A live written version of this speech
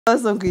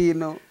Bazo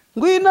ngwino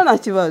nta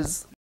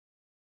kibazo.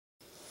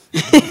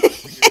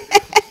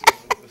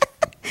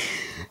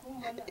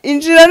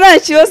 Injira nta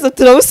kibazo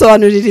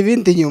turabusobanurira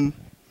ibindi nyuma.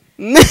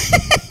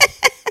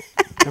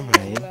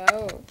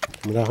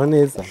 Muraho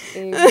neza.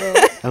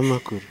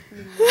 Amakuru.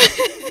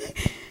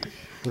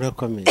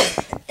 Urakomeye.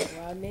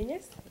 Wamenye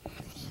se?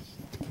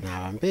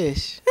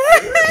 Nabambeshe.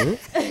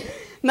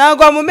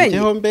 Ntago wamumenye.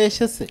 Ngeho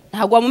mbeshe se.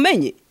 Ntago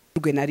wamumenye.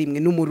 Rwe na rimwe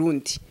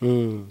n'umurundi.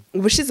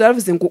 Ubushize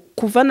baravuze ngo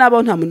kuva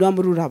nabaho nta muntu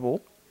wamururabo.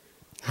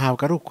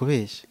 Ntabwo ari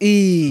ukubesha.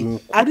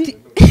 Ati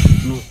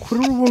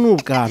kuri ubu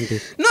n'ubwa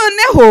mbere.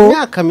 Noneho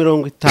myaka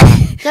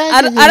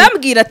 50.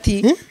 Arambwira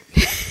ati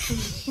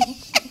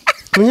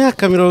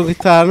myaka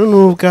 50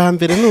 n'ubwa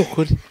mbere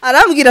n'ukuri.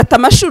 Arambwira ati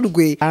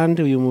amashurwe.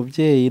 Kandi uyu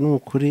mubyeyi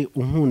n'ukuri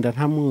unkunda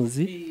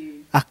ntamuzi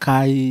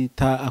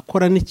akayita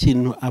akora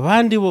n'ikintu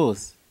abandi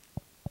bose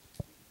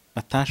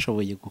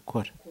batashoboye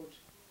gukora.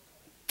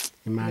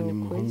 Imana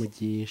imuha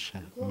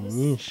umugisha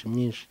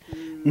mwinshi.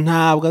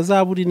 Ntabwo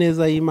azaburi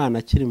neza y'Imana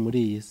akiri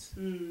muri iyi si.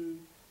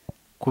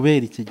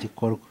 Kubera iki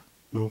gikorwa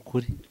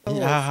n'ukuri.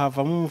 Aha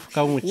havamo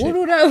umufuka w'umuceri.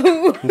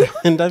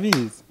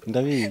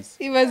 Ndabizi.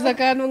 Ibaza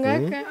akantu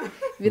nkaka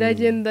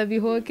biragenda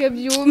bihoke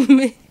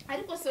byume.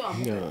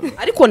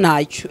 Ariko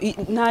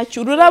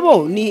ntacyo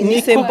ururabo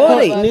ni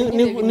symbole.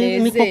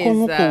 Ni koko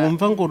nkuko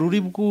wumva ngo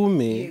ruri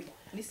bwume.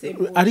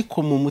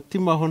 Ariko mu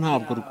mutima ho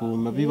ntabwo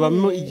rwuma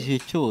bibamo igihe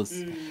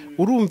cyose.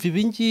 Urumva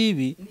ibi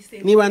ngibi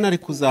niba nari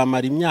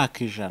kuzamara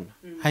imyaka 100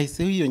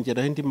 hahise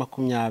hiyongeraho indi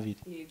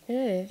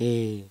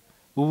 20.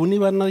 Ubu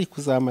niba nari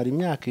kuzamara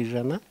imyaka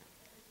 100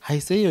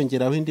 hahise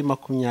hiyongeraho indi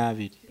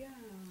 20.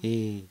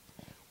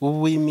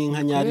 Ubu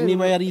iminkanyari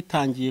niba yari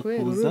itangiye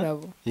kuza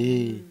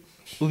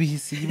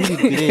ubihise ibiri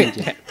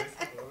birenge.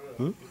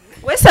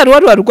 Wese ari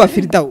warwa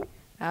FRIDAUS.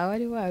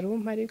 Awari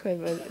warumpa ariko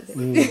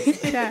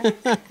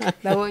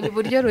nabonye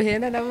uburyo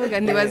ruhena navuga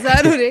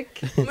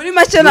ntibazarureke. Muri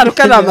make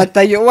narukana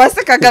amatayo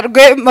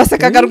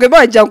wasekagarwe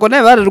bajya ngo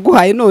nawe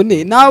bararuguhaye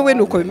none nawe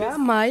nuko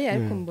bamaye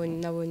ariko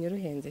nabonye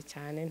ruhenze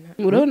cyane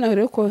nta. Urabona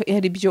rero ko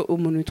hari byo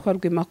umuntu witwa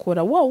RWEMA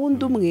akora wa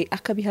wundi umwe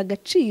akabiha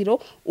agaciro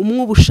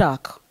umwe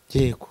ubushaka.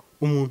 Yego.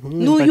 Umuntu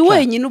n'uyu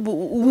wenyine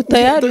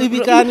ubutayari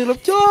ibiganiro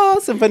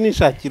byose mva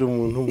nishakira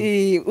umuntu.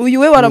 Uyu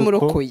we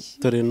waramurokoye.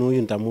 Dore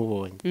n'uyu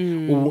ndamubonye.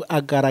 Ubu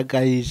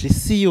agaragaje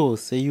isi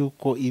yose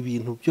yuko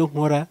ibintu byo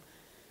nkora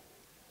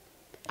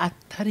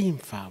atari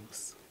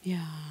imfabusa.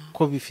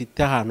 Ko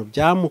bifite ahantu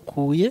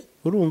byamukuye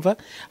urumva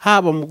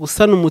haba mu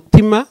gusana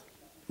umutima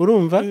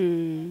urumva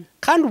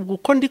kandi ubwo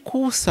uko ndi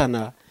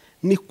kuwusana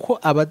niko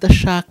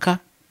abadashaka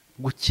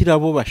gukira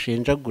bo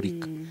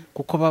bashenjagurika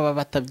kuko baba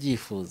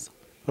batabyifuza.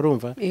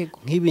 Urumva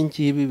nk'ibi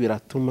ngibi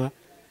biratuma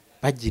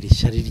bagira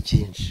ishyari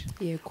ryinshi.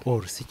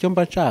 Si cyo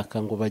mba nshaka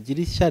ngo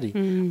bagire ishyari.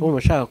 Bo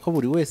bashaka ko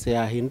buri wese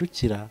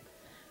yahindukira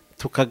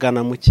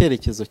tukagana mu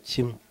cyerekezo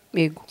kimwe.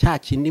 Cya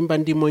kindi mba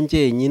ndimo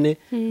ngenyine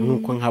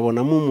nuko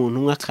nkabonamo umuntu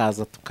umwe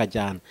akaza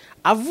tukajyana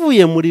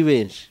avuye muri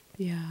benshi.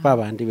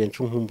 Babandi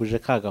benshi nkumbuje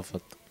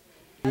kagafoto.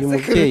 Uyu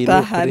mubyeyi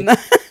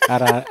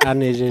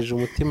anejeje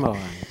umutima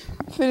wanjye.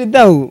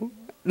 FRIDAUS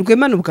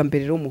RWEMA n'ubwa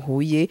mbere rero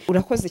muhuye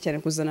urakoze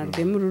cyane kuzana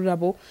RWEMA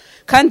ururabo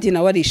kandi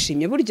nawe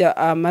arishimye. Burya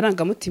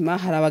amarangamutima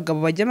hari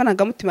abagabo bajya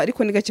amarangamutima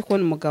ariko ni gake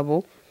kubona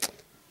umugabo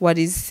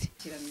warize.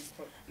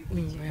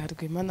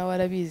 RWEMA nawe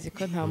arabizi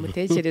ko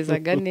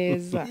ntamutekerezaga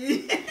neza.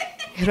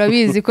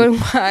 Urabizi ko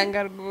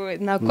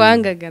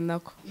nakwangaga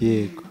nako.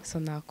 Yego. So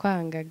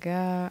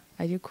nakwangaga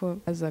ariko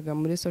azaga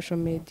muri social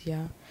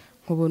media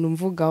nkubona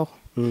umvugaho.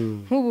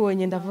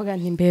 Nkubonye ndavuga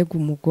nti mbega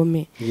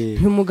umugome.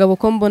 Nk'umugabo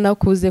ko mbona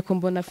kuze ko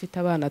mbona afite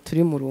abana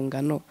turi mu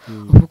rungano.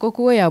 Ubwo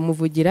ko we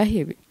yamuvugira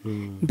hebe.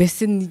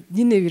 Mbese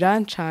nyine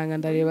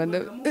birancanga ndareba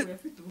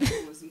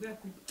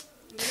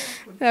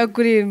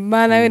kuri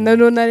mana we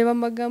nareba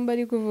amagambo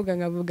ari kuvuga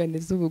nkavuga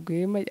neza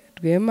ubugwema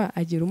RWEMA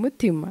agira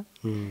umutima.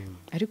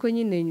 Ariko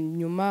nyine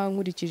nyuma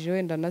nkurikije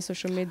wenda na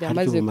social media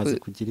amaze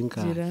kugira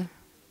ingahe.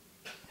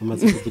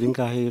 Umaze kugira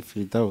ingahe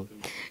FRIDAUS?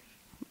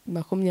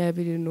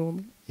 21.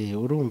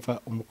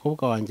 Urumva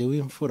umukobwa wanjye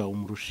w'imfura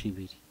umurusha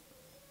 2.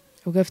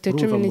 Ubwo afite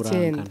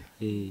 19.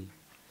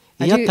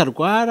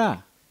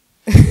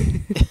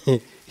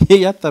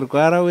 Iyo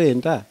atarwara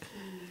wenda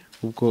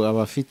ubwo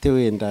abafite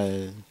wenda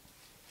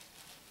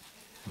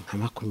nka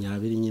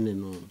 20 nyine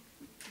no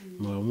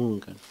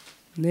mubamungana.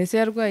 Nese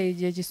yarwaye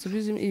igihe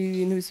gisubiza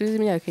ibintu bisubiza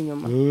imyaka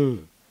inyuma.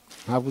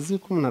 Ntabwo uzi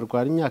ko umuntu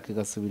arwara imyaka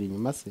igasubira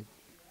inyuma se.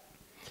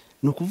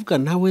 Nukuvuga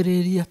nawe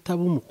rero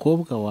yataba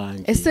umukobwa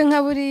wanjye. Ese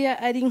nka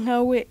buriya ari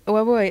nkawe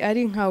waboye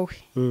ari nkawe.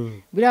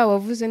 Buriya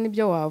wavuze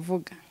nibyo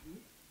wavuga.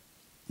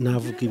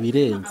 Navuga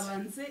ibirenze.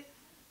 Abanze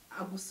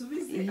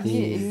agusubize.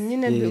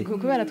 Nyine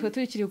kubera twe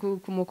turikiri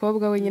ku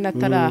mukobwa we nyine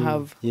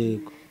atarahava.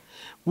 Yego.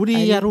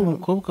 Buriya ari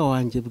umukobwa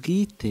wanjye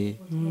bwite.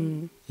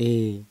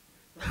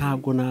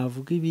 Ntabwo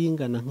navuga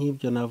ibingana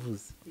nk'ibyo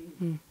navuze.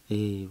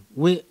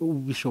 We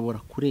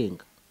bishobora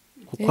kurenga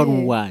kuko ari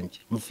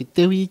uwanjye.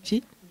 Mufiteho iki?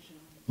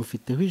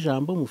 Mufiteho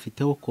ijambo,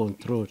 mufiteho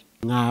control.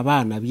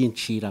 Mwabana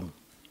b'inciramwe.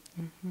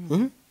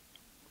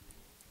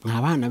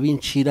 Mwabana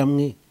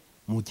b'inciramwe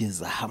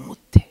mugeza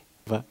hamute.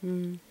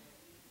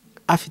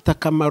 afite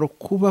akamaro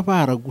kuba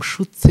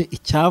baragushutse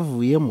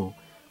icyavuyemo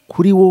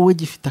kuri wowe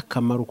gifite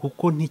akamaro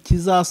kuko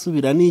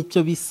ntikizasubira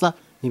n'icyo bisa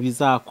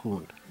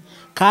ntibizakunda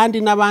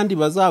kandi n'abandi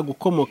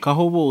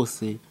bazagukomokaho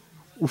bose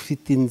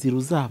ufite inzira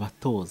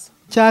uzabatoza.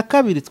 Cya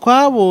kabiri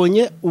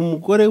twabonye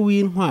umugore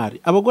w'intwari,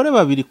 abagore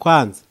babiri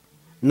kwanza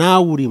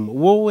nawe urimo,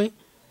 wowe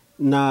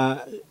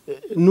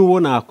n'uwo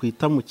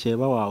nakwita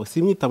mukeba wawe,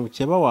 simwita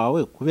mukeba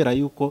wawe kubera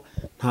yuko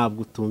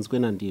ntabwo utunzwe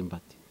na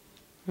Ndimbati,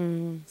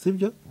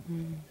 sibyo?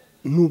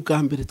 Ni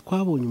ubwa mbere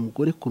twabonye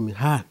umugore ku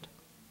mihanda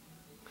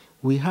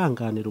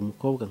wihanganira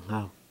umukobwa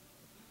nkawe.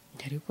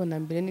 Ariko na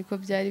mbere niko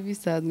byari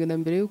bisanzwe, na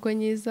mbere yuko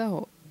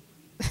nyizaho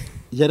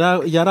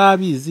yari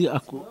abizi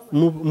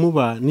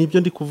muba nibyo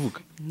ndi kuvuga.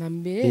 Na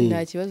mbere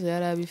nta kibazo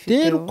yari abifite.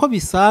 Rero uko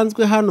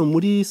bisanzwe hano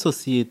muri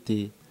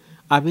sosiyete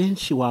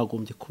abenshi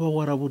wagombye kuba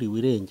waraburiwe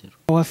irengero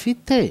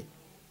wafite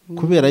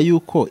kubera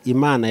yuko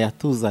Imana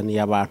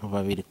yatuzaniye abantu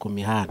babiri ku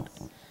mihanda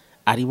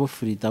aribo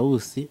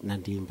FRIDAUS na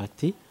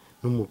Ndimbati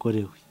n'umugore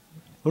we,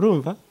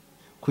 urumva,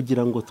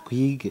 kugira ngo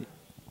twige.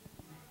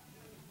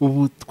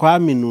 Ubu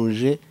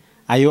twaminuje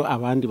ayo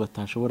abandi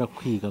batashobora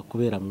kwiga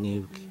kubera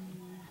mwebwe.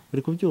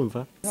 Uri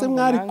kubyumva? Se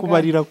mwari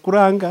kubarira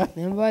kuranga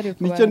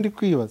nicyo ndi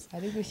kwibaza.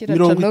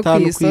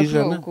 50 ku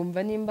ijana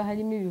ukumva nimba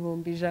harimo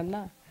ibihumbi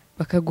 100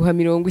 bakaguha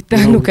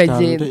 50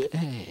 ukagenda.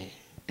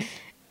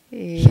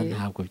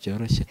 Ntabwo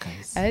byoroshye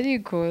kabisa.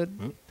 Ariko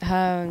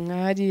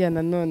hariya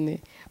nanone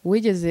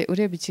wigeze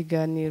ureba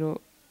ikiganiro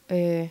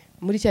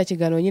muri cya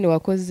kiganiro nyine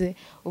wakoze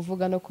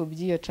uvuga no ku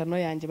by'iyo cano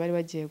yanjye bari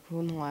bagiye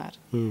kuntwara.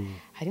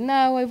 Hari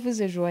nawe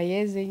wavuze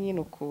joyeze nyine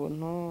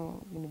ukuntu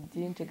ibintu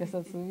byinshi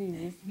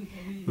gasasubizi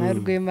na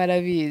RWEMA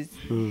arabizi.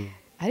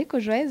 Ariko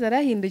joyeze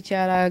arahindukiye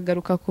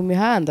aragaruka ku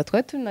mihanda,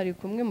 twari tunari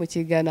kumwe mu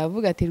kiganiro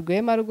avuga ati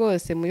RWEMA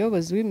rwose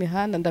muyobozi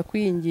w'imihanda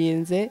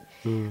ndakwinginze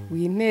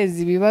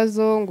winteze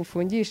ibibazo ngo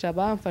ufungisha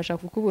abamfasha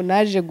kuko ubu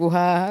naje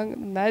guhaha,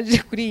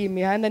 naje kuri iyi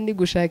mihanda ndi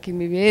gushaka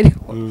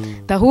imibereho,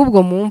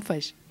 ahubwo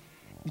mumfashe.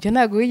 Ibyo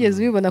ntabwo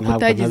wigeze ubibona ko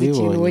utagize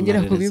ikintu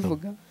wongera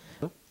kubivuga.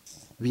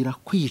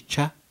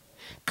 Birakwica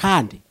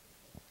kandi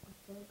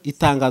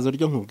itangazo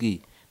ryo nkubwiye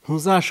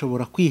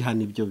ntuzashobora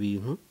kwihana ibyo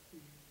bintu,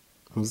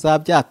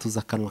 ntuzabyatuza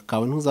akanwa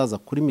kawe, ntuzaza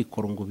kuri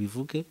mikoro ngo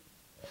bivuge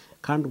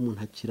kandi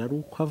umuntu akira ari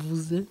uko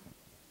avuze.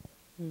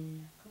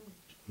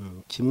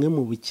 Kimwe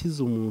mu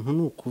bikiza umuntu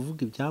ni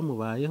ukuvuga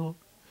ibyamubayeho.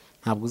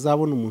 Ntabwo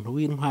uzabona umuntu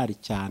w'intwari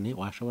cyane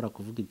washobora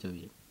kuvuga ibyo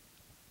bintu.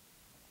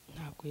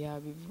 Ntabwo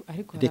yabivuga,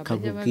 ariko reka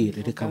nkubwire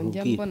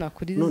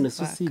none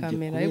se usibye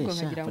kamera ariko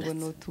nkagira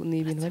ngo ni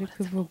ibintu bari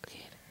kuvuga.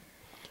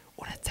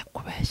 Uretse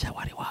kubeshya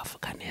wari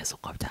wavuga neza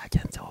uko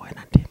byagenze wowe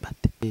na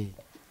Ndimbati.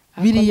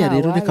 Biriya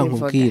rero reka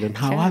nkubwire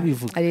nta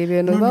wabivuga.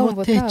 None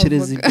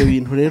utekereza ibyo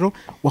bintu rero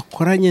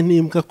wakoranye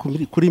n'imbwa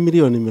kuri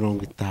miliyoni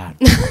 50.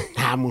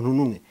 Nta muntu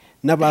n'umwe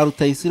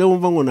n'abarutayisire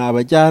wumva ngo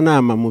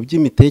nabajyanama mu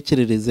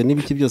by'imitekerereze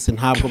n'ibiki byose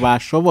ntabwo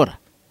bashobora.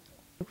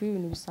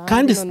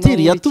 Kandi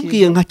stili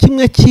yatubwiye nka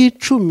kimwe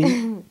cy'icumi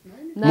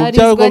mu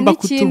byagomba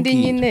kutubwira. N'ikindi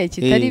nyine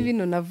kitari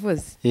bino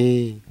navuze.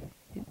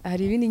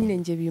 Hari ibindi nyine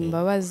nge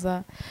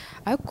bimbabaza,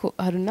 ariko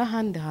hari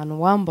n'ahandi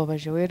hantu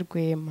wambabaje we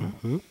RWEMA.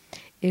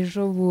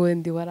 Ejo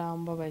bundi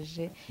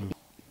warambabaje.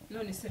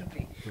 None se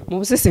mu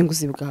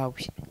busesenguzi bwawe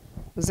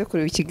uze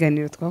kureba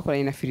ikiganiro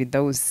twakoranye na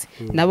FRIDAUS,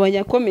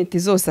 nabonye komenti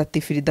zose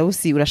ati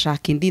FRIDAUS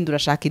urashaka indinda,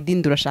 urashaka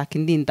indinda, urashaka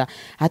indinda,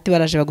 ati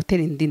baraje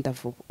bagutera indinda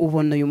vuba.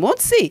 Ubona uyu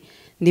munsi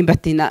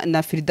Ndimbati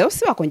na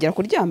FRIDAUS bakongera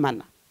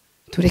kuryamana?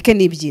 Tureke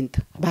n'ibyinda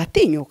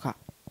batinyuka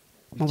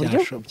mu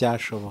buryo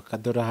byashoboka.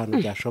 Dore hano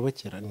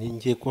byashobokera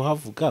ningiye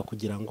kuhavuga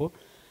kugira ngo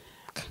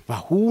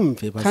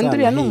bahumve bazana. Kandi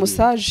uriya ni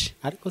umusaje.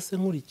 Ariko se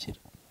nkurikira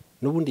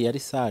n'ubundi yari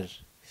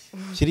sage.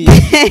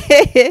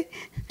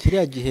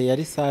 Kiriya gihe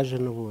yari sage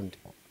n'ubundi.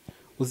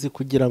 Uzi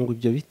kugira ngo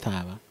ibyo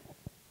bitaba,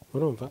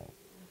 urumva,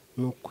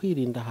 ni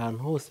ukwirinda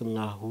ahantu hose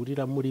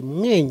mwahurira muri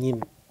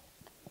mwenyine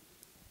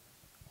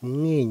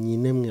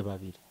mwe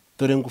babiri.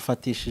 Dore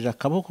ngufatishije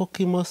akaboko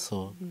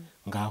k'imoso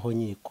ngaho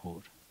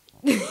nyikura.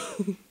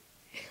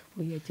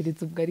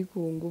 Uyakiretse ubwo ari ku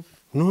ngufu.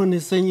 None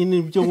se nyine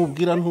ibyo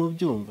mubwira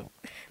ntubyumva?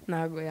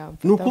 Ntago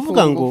yamfata. Ni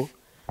ukuvuga ngo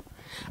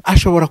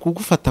ashobora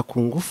kugufata ku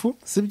ngufu,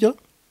 sibyo?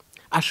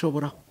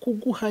 Ashobora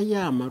kuguha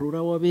ya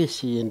marura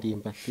wabeshyeye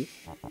Ndimbati.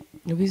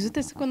 Ubizi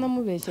ute siko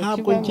namubeshya?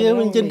 Ntabwo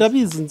nge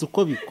ndabizi nzi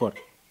uko bikora.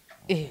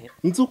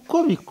 Nzi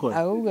uko bikora.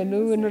 Ahubwo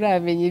n'ubu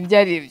nturamenye ibyo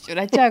ari byo.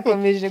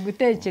 Uracyakomeje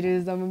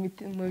gutekereza mu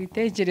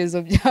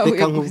bitekerezo byawe.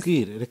 Reka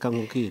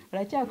nkubwire.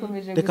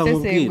 Uracyakomeje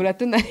gusesengura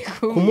tunari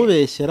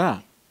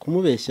kumwe.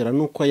 Kumubeshyera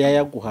nuko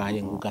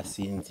yayaguhaye ngo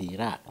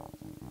ugasinzira.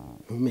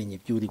 Ntumenye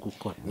ibyo uri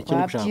gukora. Nicyo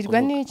nshaka. Wabwirwa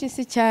n'iki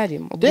si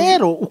cyarimo.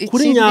 Rero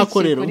ukuri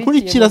nyako rero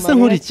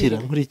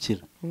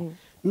nkurikira.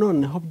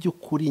 Noneho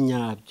by'ukuri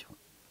nyabyo.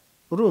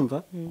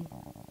 Urumva?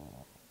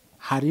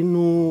 Hari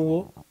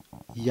n'uwo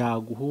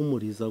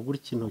yaguhumuriza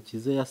gutya intoki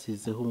ze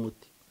yasizeho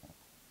umuti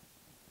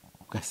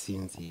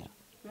ugasinzira.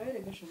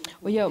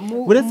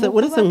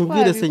 Uretse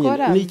nkubwire se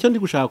nyine nicyo ndi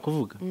gushaka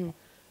kuvuga.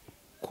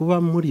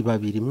 Kuba muri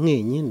babiri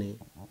mwenyine,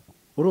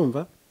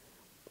 urumva,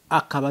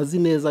 akaba azi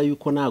neza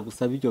yuko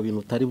nagusaba ibyo bintu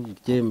utari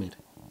bubyemere,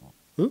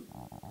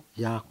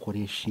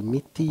 yakoresha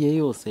imiti ye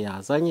yose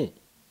yazanye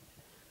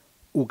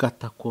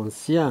ugata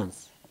conscience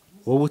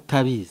wowe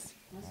utabizi,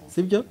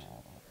 sibyo?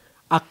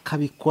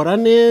 Akabikora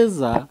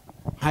neza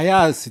nka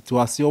ya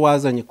situation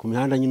wazanye ku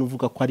mihanda nyine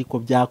uvuga ko ariko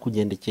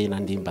byakugendekeye na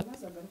Ndimbati.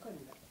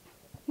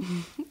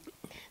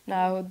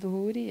 Naho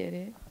duhuriye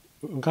rero.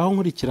 Ngaho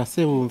nkurikira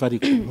se wumva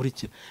ariko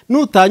nkurikira.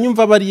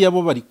 Nutanyumva bariya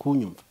bo bari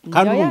kunyumva.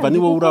 Kandi urumva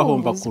nibo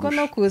urahomba kurusha. Ko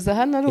no kuza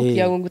hano ari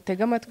ukugira ngo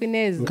ngutege amatwi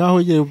neza.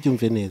 Ngaho ngiye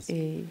ubyumve neza.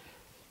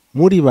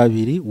 Muri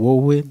babiri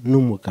wowe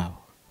n'umugabo.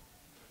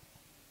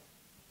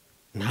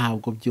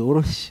 Ntabwo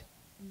byoroshye.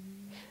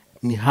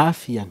 Ni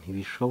hafi ya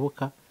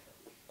ntibishoboka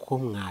ko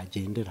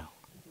mwagenderaho.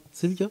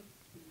 Sibyo?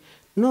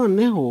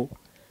 Noneho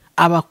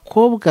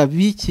abakobwa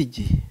b'iki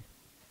gihe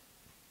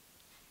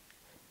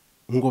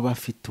ngo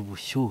bafite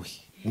ubushyuhe,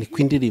 niko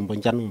indirimbo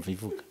njya numva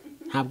ivuga.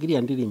 Ntabwo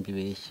iriya ndirimbo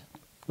ibeshya,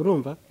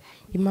 urumva?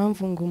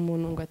 Impamvu ngo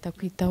umuntu ngo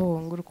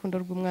atakwitaho ngo urukundo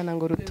rw'umwana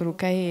ngo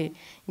ruturuka he,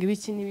 ngo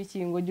ibiki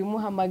n'ibiki, ngo jya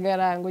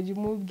umuhamagara, ngo jya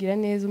umubwira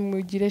neza,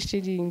 umugire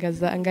shiringa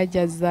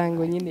angajyaza,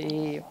 ngo nyine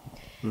yewe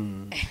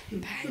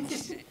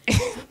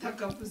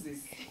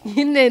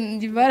nyine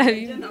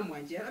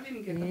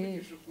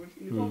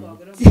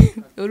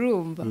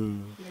urumva.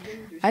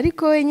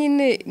 Ariko we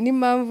nyine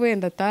n'impamvu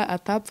wenda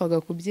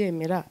atapfaga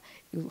kubyemera,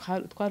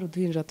 twari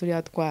uduhinja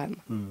turiya twana,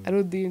 ari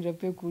uduhinja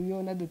pe ku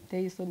buryo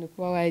naduteye isoni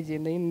kuba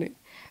wagenda nyine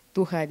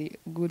duhari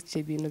gutya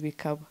ibintu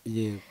bikaba.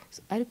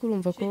 Ariko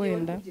urumva ko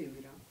wenda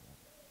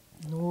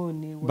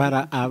none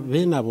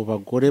bene abo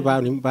bagore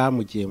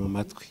bamugiye mu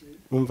matwi,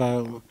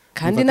 umva.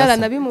 Kandi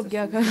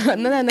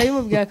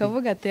naranabimubwiye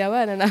akavuga ati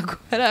abana ntabwo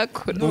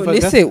barakura.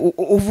 None se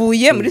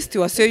uvuye muri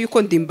situation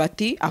y'uko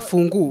Ndimbati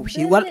afunguwe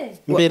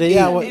mbere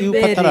yawo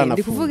y'uko ataranafunga,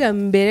 ndi kuvuga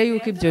mbere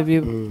y'uko ibyo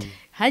biba,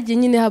 hagiye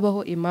nyine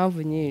habaho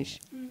impamvu nyinshi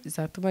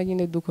zatuma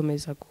nyine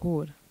dukomeza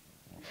guhura.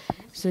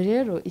 So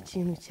rero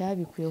ikintu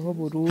cyabikuyeho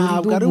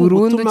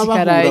burundu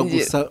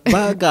kikarangira,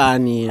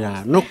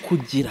 baganira no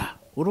kugira,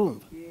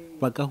 urumva,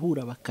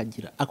 bagahura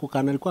bakagira ako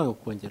kantu ari kwanga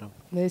kongeraho.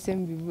 Nese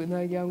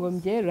nagira ngo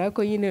mbyera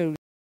ariko nyine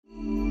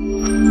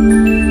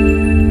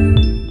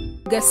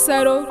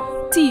GASARO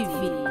TV.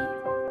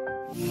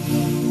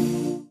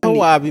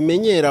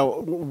 Wabimenyera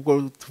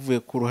ubwo tuvuye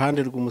ku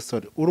ruhande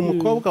rw'umusore, uri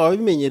umukobwa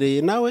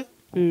wabimenyereye nawe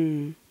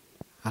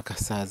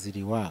agasazira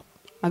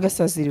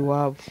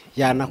iwabo,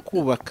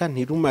 yanakubaka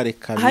ntirumare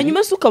kabiri.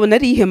 Hanyuma se ukabona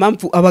ari ihe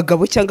mpamvu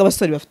abagabo cyangwa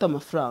abasore bafite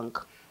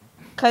amafaranga.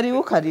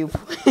 Karibu karibu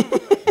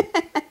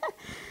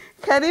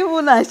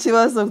nta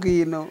kibazo,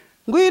 ngwino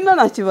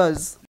nta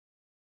kibazo.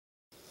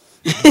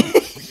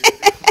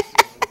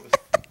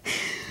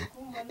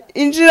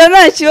 Injira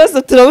nta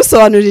kibazo,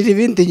 turabusobanurira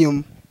ibindi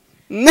nyuma.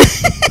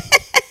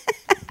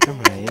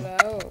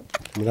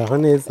 Muraho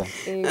neza?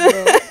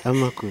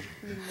 Amakuru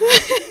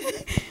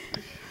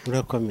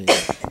urakomeye?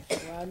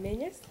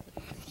 Wamenye se?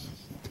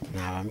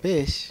 Naba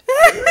mbeshye.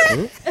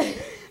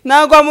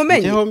 Ntabwo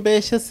wamumenye? Ngeho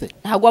mbeshye se?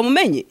 Ntabwo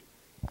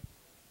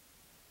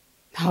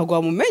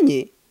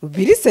wamumenye?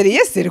 Biri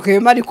serious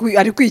RWEMA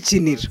ari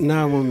kwikinira.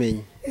 Namumenye.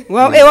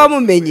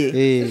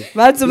 Wamumenye?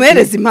 Banza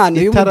umuhereza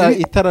impano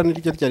itara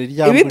niryo ryari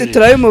ryambuje. Ibindi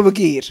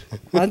turabimubwira.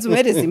 Banza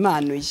umuhereza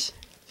impano ye.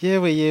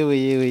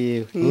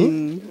 Yewe.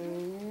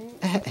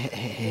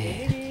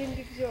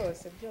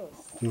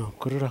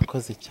 Nukuri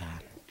urakoze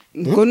cyane.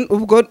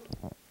 Ubwo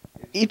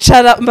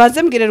icara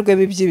mbaze mbwire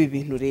RWEMA iby'ibi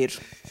bintu rero.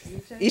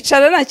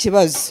 Icara nta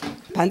kibazo.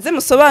 Panze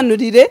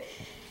musobanurire.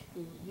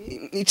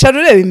 Icara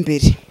ureba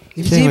imbere.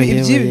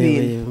 Iby'ibi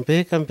bintu.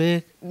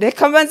 Mbega.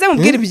 Reka mbanze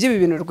mubwire iby'ibi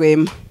bintu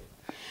RWEMA.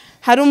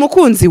 Hari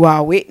umukunzi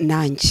wawe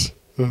nanjye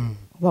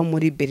uba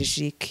muri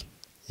Belgique.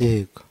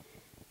 Yego.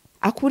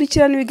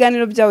 Akurikirana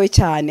ibiganiro byawe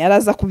cyane,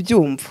 araza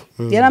kubyumva.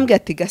 Yarambwiye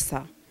ati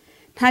Gasa,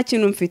 nta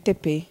kintu mfite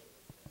pe,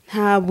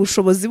 nta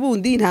bushobozi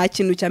bundi, nta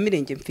kintu cya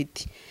mirenge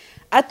mfite,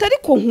 atari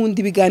ko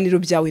nkunda ibiganiro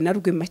byawe na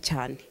RWEMA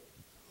cyane.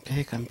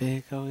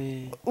 Mbega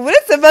we.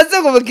 Uretse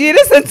maze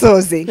kubwire se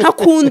nsoze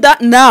nkakunda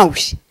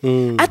nawe.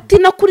 Ati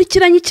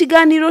nakurikiranye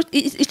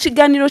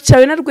ikiganiro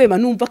cyawe na RWEMA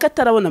numva ko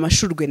atarabona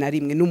amashurwe na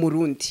rimwe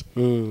n'umurundi.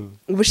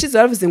 Ubushize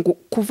baravuze ngo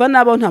kuva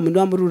nabaho nta muntu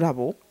wamuri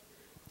urabo.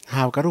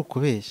 Ntabwo ari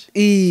ukubeshya.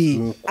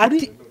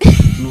 Ati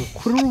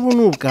nukuri ubu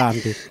ni ubwa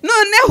mbere.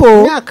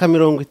 Noneho myaka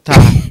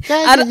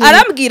 50.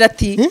 Arambwira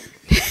ati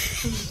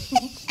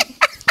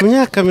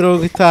myaka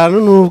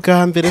 50 ni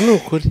ubwa mbere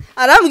nukuri.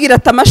 Arambwira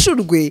ati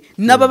amashurwe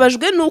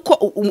nababajwe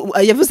nuko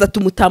yavuze ati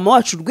umutama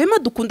wacu RWEMA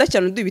dukunda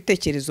cyane uduha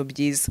ibitekerezo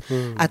byiza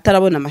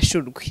atarabona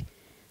amashurwe.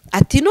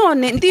 Ati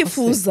none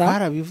ndifuza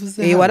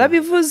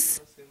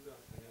warabivuze.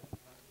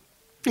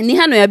 Ni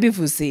hano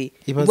yabivuze.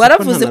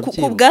 Waravuze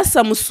kuko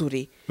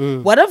bwasamusure.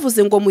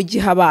 Waravuze ngo mu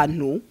gihe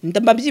abantu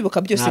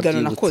ndababyibuka byose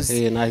igano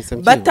nakoze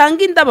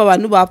batanga indaba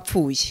abantu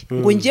bapfuye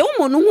ngo ngewe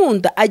umuntu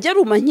nkunda ajya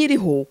aruma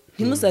nkiriho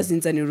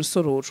ntimuzazinzanira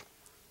urusororo.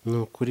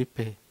 Nukuri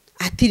pe.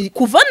 ati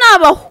kuva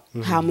nabaho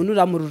nta muntu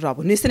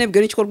uramururabo nese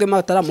nebwe n'icyo Rwema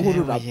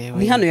ataramuhururabo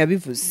ni hano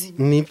yabivuze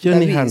nibyo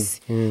ni hano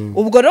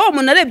ubwo rero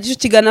umuntu arebye icyo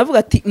kiganiro avuga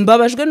ati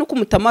mbabajwe nuko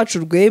umutamacu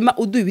Rwema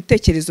uduha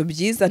ibitekerezo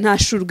byiza nta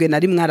shurwe na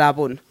rimwe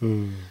arabona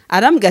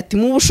arambwira ati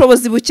mu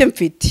bushobozi buke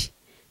mfite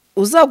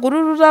uzagura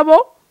ururabo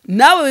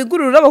nawe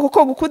wigura ururabo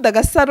kuko gukunda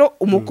Gasaro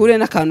umukure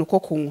n'akantu ko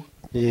kunywa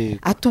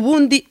ati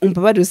ubundi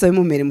umbabarire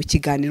uzabimumere mu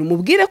kiganiro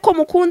umubwire ko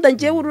mukunda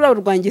ngewe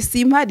ururabo rwanjye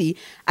simpari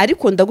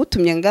ariko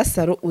ndagutumye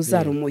Gasaro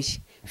uzarumuye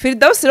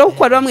FRIDAUS rero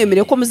kuko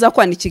bamwemereye ko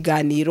muzakwana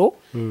ikiganiro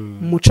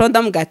muco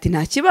ndamubwira ati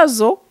nta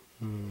kibazo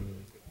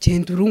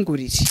genda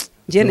urungurire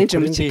ngiye ninje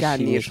mu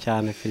kiganiro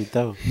cyane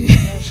FRIDAUS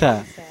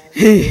sha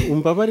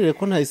umbabarire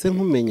ko ntahise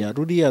nkumenya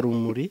ruriya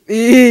rumuri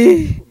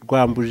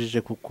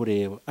rwambujije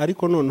kukureba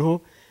ariko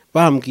noneho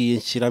bambwiye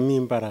nshyiramo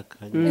imbaraga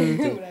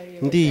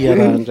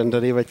ndiyaranja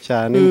ndareba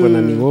cyane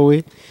mbona ni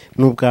wowe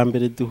n'ubwa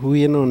mbere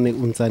duhuye none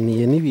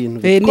unzaniye n'ibintu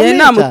bikomeye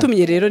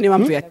namutumye rero niba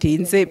mvuye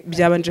yatinze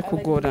byabanje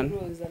kugorana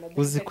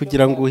uzi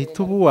kugira ngo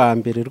uhite uba uwa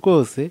mbere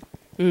rwose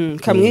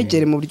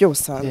kamwegere mu buryo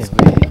busanzwe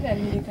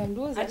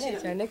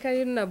cyane ko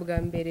ari na bwa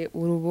mbere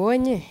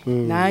urubonye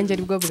nanjye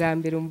aribwo bwa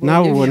mbere umbonye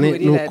nawe ubone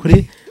ni ukuri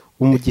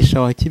umugisha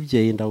wa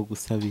kibyeyi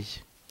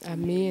ndawugusabiye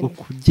amen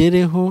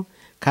ukugereho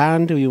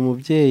kandi uyu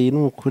mubyeyi ni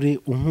ukuri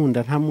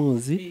unkunda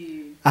ntamuzi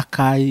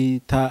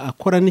akahita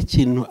akora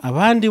n'ikintu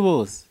abandi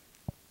bose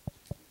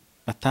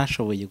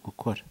batashoboye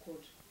gukora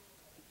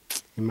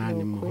Imana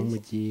imuha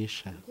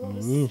umugisha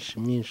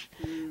mwinshi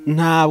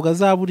ntabwo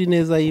azabura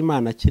ineza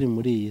y'Imana akiri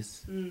muri iyi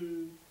si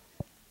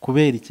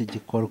kubera iki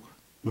gikorwa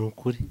ni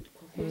ukuri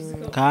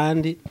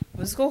kandi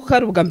uzi ko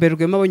ari ubwa mbere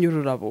Rwema abonye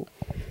ururabo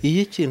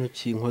iyo ikintu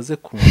kinkoze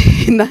ku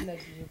mutima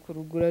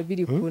kurugura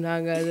biri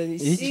kuntangaza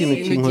iyo ikintu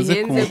kinkoze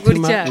ku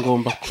mutima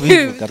ngomba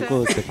kubivuga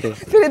rwose pe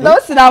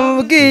FRIDAUS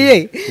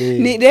namubwiye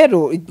ni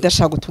rero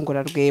ndashaka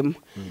gutungura Rwema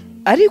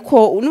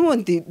ariko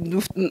n'ubundi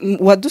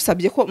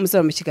wadusabye ko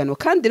muzaba mu kiganiro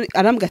kandi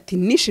arambwira ati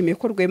nishimiye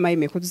ko Rwema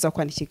yemeye ko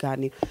tuzakwana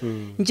ikiganiro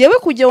ngewe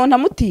kujyaho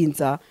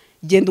ntamutinza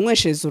genda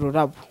unyweshereza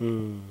ururabo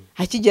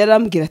akigera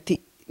arambwira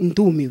ati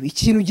ndumiwe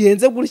ikintu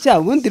gihenze gutya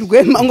ubundi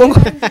Rwema ngo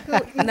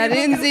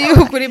narinzi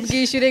yuko uri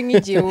bwishyure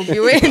nk'igihumbi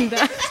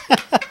wenda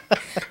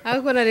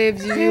ariko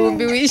narebye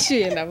ibihumbi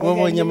wishyuye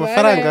wabonye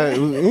amafaranga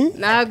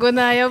ntago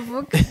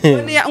nayavuga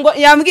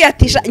yambwiye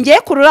ati ngiye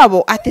ku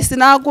rurabo ati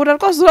sinagura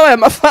rwose urabaye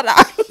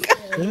amafaranga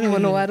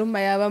umuntu waruma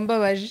yaba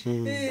mbabaje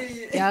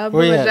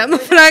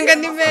amafaranga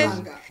ni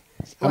menshi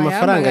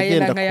amafaranga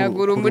agenda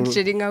nkayagura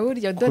umuceri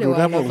nkawurya dore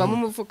wavamo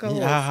umufuka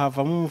wose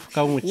havamo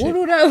umufuka w'umuceri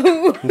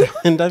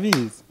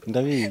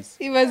ndabizi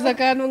ibaza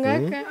akantu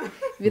nk'aka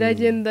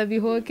biragenda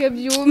bihoke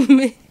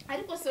byume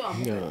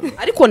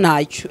ariko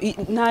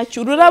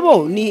ntacyo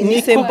ururabo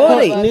ni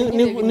sembore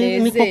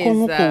ni koko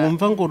nk'uko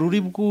wumva ngo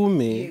ruri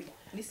bwume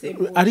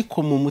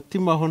ariko mu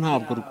mutima ho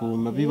ntabwo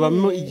rwuma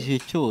bibamo igihe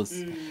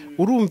cyose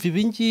urumva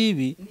ibi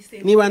ngibi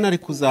niba nari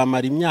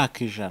kuzamara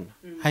imyaka 100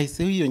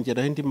 hahise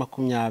hiyongeraho indi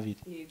 20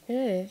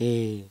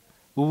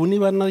 ubu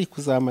niba nari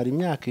kuzamara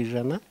imyaka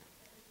 100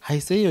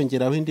 hahise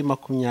hiyongeraho indi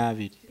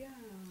 20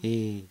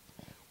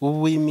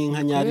 ubu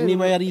iminkanyari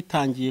niba yari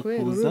itangiye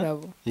kuza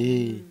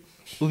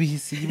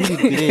ubihise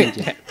iburirwa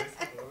irengera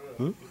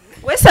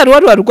wese ari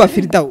wari warugwa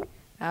FRIDAUS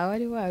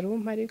wari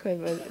warumpa ariko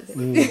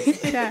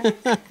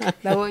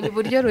nabonye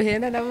uburyo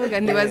ruhenda navuga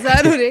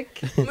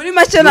ntibazarureke muri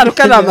make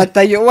naruka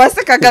namatayo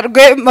wasekaga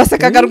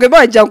Rwema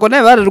wagira ngo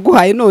nawe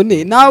bararuguhaye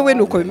none nawe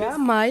nuko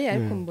bimamaye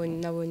ariko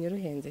nabonye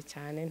ruhenze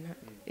cyane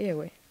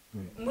yewe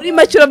muri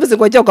make uravuze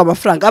ngo wajyaga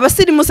amafaranga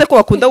abasirimu se ko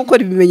bakunda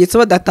gukora ibimenyetso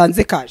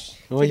badatanze kaje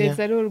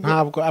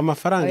ntabwo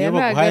amafaranga iyo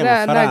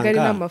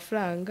baguhaye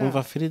amafaranga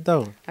umva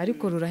FRIDAUS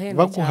ariko rurahenda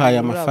baguhaye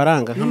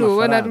amafaranga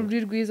nk'amafaranga ruri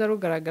rwiza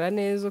rugaragara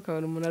neza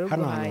ukabona umuntu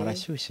aruguhaye hano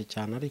harashyushye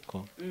cyane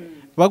ariko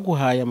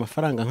baguhaye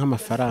amafaranga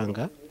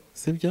nk'amafaranga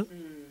sibyo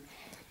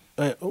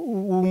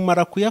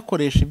umara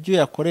kuyakoresha ibyo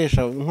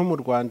yakoresha nko mu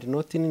Rwanda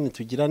inoti nini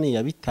tugira ni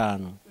ya 5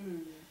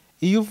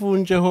 iyo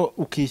uvunjeho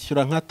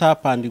ukishyura nka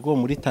tapandigo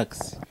muri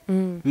taxi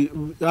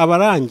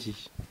abarangiye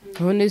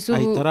none se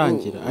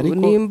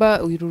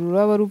nimba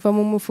ururabo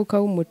ruvamo umufuka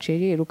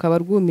w'umuceri rukaba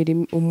rwumira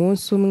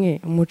umunsi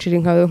umwe umuceri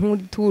nkawe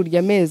nk'uturya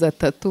amezi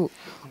 3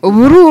 ubu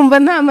urumva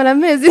ntamara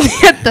amezi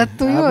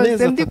 3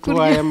 yose ndi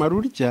kurya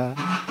amarurya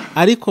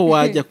ariko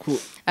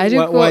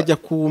wajya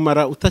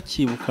kuwumara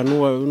utakibuka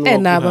n'uwa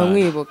naba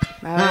mwibuka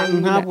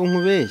ntabwo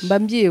nkubeshye mba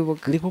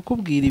mbyibuka ndi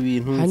kukubwira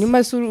ibintu hanyuma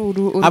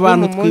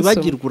abantu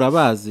twibagirwa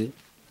urabazi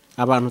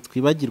abantu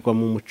twibagirwa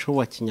mu muco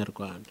wa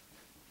kinyarwanda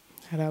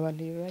hari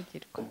abantu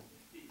bibagirwa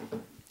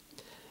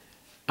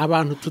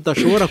abantu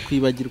tudashobora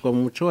kwibagirwa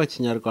mu muco wa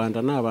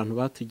kinyarwanda ni abantu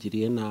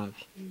batugiriye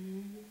nabi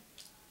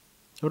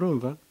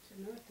urumva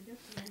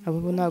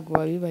abo ntabwo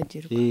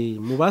babibagirwa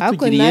mu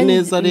batugiriye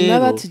neza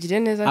rero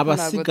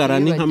abasigara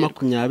ni nka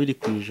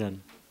 20%.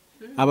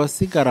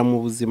 Abasigara mu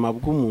buzima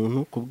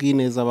bw'umuntu ku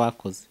bw'ineza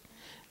bakoze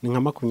ni nka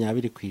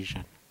 20%.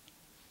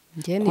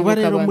 Kuba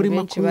rero muri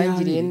 20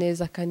 bagiriye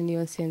neza kandi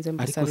niyo nsenze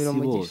mbasabira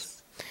umugisha.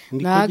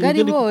 ntabwo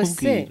ari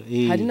bose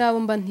hari n'abo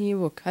mba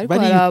ntibuka ariko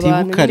hari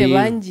abantu nyine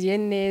bangiye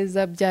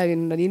neza bya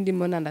bintu nari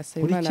ndimo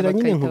nanasaba Imana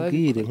bakahita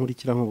babikora.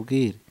 Nkurikira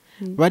nkubwire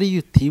bariya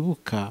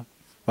utibuka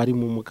bari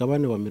mu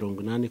mugabane wa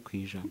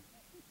 80%.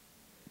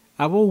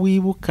 Abo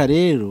wibuka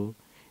rero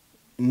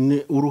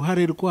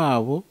uruhare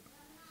rwabo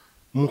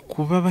mu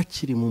kuba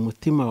bakiri mu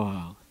mutima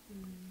wawe.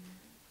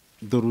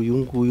 Dore uyu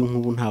nguyu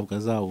nk'ubu ntabwo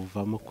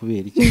azawuvamo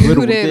kubera iki? Kubera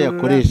uburyo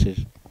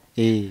yakoresheje.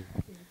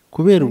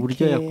 Kubera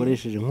uburyo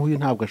yakoresheje nk'uyu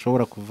ntabwo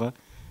ashobora kuva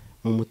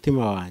mu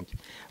mutima wanjye.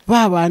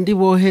 Ba bandi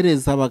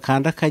bohereza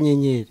bakanda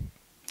akanyenyeri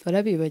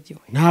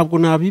barabibagiwe.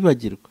 Ntabwo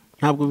nabibagirwa,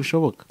 ntabwo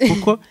bishoboka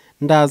kuko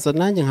ndaza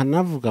nanjye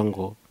nkanavuga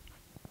ngo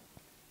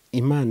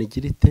Imana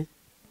igira ite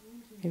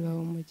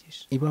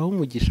ibaho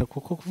umugisha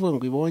kuko kuvuga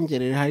ngo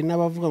ibongerere. Hari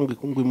n'abavuga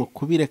ngo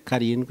imukubire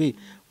 7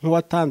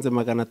 nk'uwatanze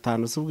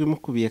 500 subwo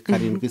imukubiye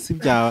 7 si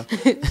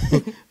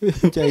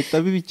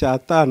byahita bibi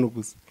 5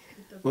 gusa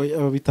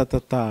bitatu.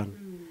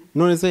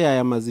 None se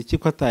yayamaze iki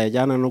ko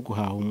atayajyana no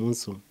guhaha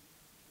umunsi umwe?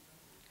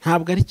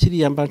 Ntabwo ari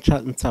kiriya mba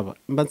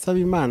nsaba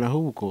Imana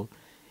ahubwo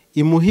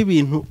imuha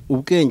ibintu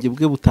ubwenge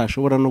bwe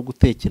butashobora no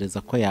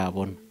gutekereza ko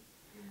yabona,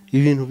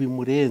 ibintu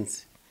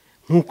bimurenze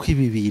nk'uko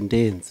ibi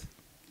bindenze.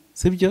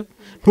 Sibyo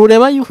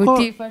ntureba yuko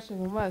kutifashe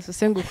mu maso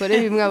se ngo ukore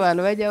bimwe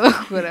abantu bajya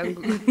bakora ngo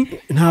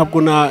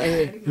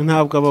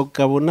ntabwo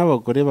abagabo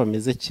n'abagore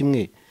bameze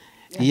kimwe.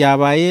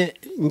 Yabaye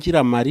ngira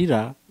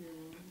amarira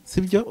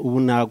sibyo ubu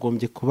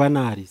nagombye kuba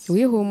narize.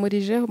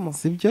 Wihumurijemo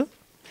sibyo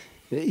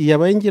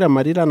yabaye ngira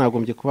amarira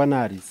nagombye kuba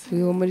narize.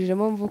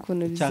 Wihumurijemo mvuga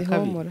ukuntu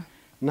bizihomora.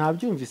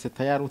 Nabyumvise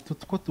tayari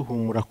utwo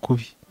tuhumura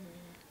kubi.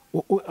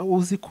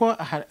 Uzi ko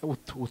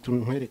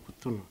utunwereka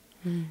utuno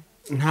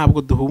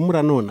ntabwo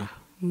duhumura nonaha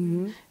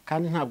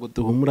kandi ntabwo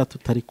duhumura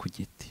tutari ku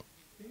giti.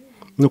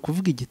 Ni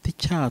ukuvuga igiti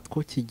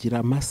cyatwo kigira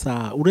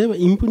amasaha. Ureba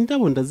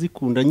indabo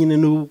ndazikunda nyine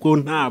nubwo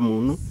nta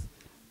muntu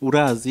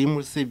urazi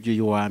musibye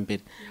uyu wa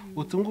mbere.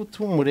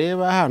 Utungutu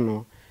mureba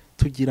hano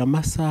tugira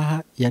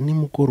amasaha ya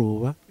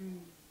nimugoroba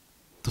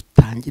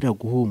dutangira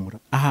guhumura.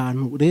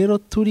 Ahantu rero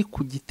turi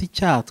ku giti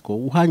cyatwo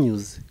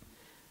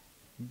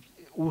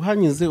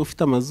uhanyuze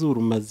ufite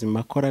amazuru mazima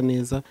akora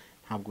neza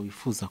ntabwo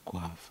wifuza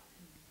kuhava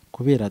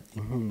kubera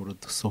impumuro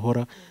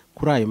dusohora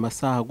kuri ayo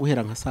masaha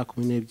guhera nka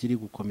 12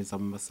 gukomeza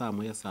mu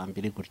masaha ya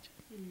 2 gutya.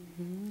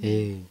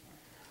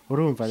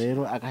 Urumva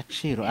rero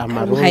agaciro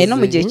amaroze haye no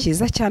mu gihe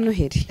cyiza cya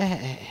Noheli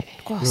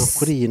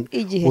kuri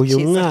uyu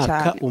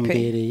mwaka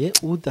umbereye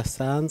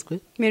udasanzwe.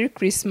 Merry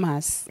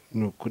Christmas.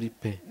 No kuri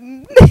pe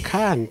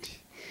kandi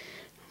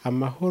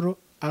amahoro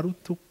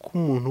aruta uko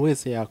umuntu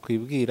wese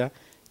yakwibwira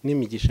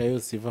n'imigisha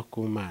yose iva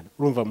ku Mana.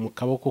 Urumva mu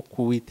kaboko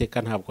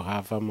k'Uwiteka ntabwo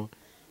havamo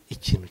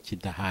ikintu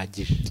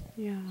kidahagije.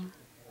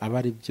 Aba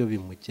ari byo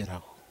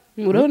bimugeraho.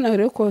 Murabona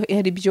rero ko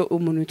hari byo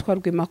umuntu witwa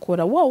RWEMA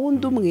akora wa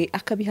wundi umwe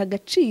akabiha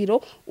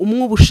agaciro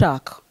umwe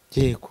ubushaka.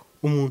 Yego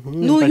umuntu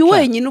umwe n'uyu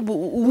wenyine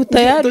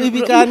ubutayari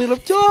ibiganiro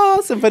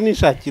byose mva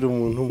nishakira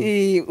umuntu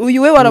umwe.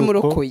 Uyu we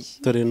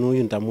waramurokoye. Dore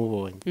n'uyu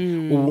ndamubonye.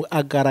 Ubu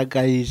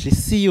agaragaje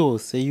isi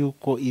yose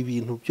yuko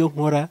ibintu byo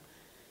nkora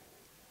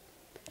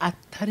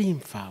atari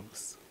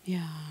imfabusa.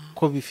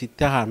 Ko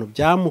bifite ahantu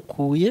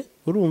byamukuye.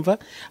 Urumva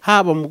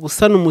haba mu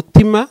gusana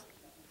umutima.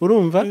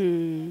 Urumva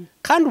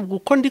kandi ubwo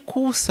uko ndi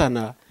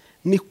kuwusana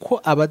niko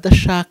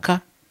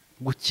abadashaka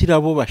gukira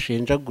bo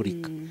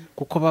bashenjagurika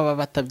kuko baba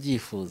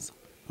batabyifuza.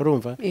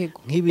 Urumva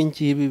nk'ibi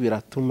ngibi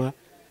biratuma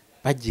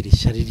bagira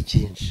ishyari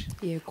ryinshi.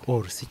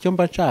 Si cyo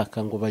mba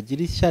nshaka ngo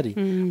bagire ishyari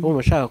ahubwo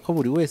bashaka ko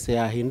buri wese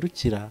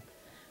yahindukira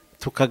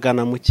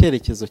tukagana mu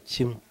cyerekezo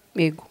kimwe.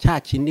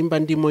 Cya kindi mba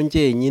ndimo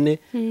njyenyine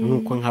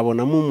nuko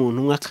nkabonamo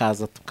umuntu umwe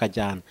akaza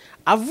tukajyana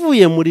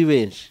avuye muri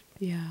benshi.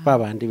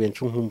 Babandi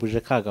benshi nkumbuje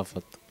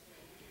kagafoto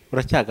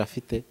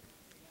uracyagafite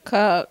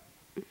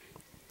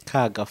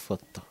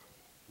kagafoto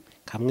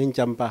kamwe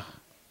njya mbaha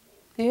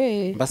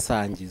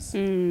mbasangiza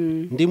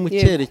ndi mu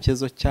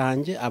cyerekezo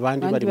cyanjye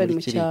abandi bari muri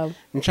kiri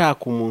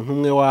nshaka umuntu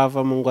umwe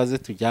wavamo ngo aze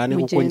tujyane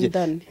kuko nge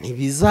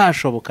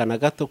ntibizashoboka na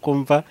gato ko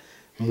mva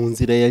mu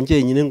nzira ya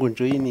njyenyine ngo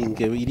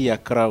joyininge iriya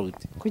crowd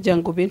kugira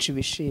ngo benshi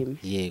bishime.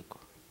 Yego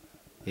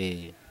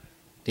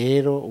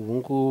rero ubu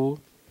ngubu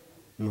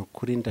ni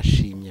ukuri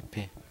ndashimye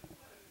pe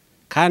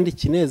kandi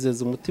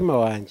kinezeza umutima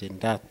wanjye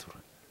ndatura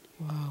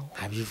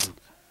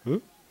nkabivuga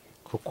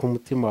kuko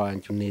umutima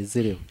wanjye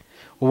unezerewe.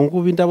 Ubu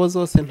ngubu indabo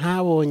zose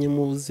ntabonye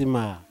mu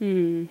buzima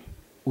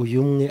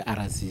uyu umwe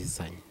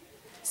arazizanye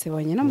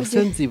zibonye no mu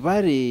gihe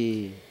nzibare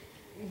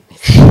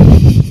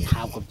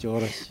ntabwo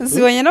byoroshye.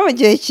 Zibonye no mu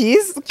gihe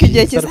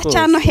cyiza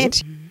cya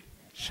Noheli.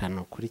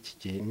 Shano kuri iki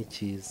gihe ni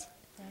cyiza.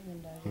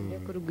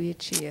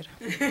 Kurwicira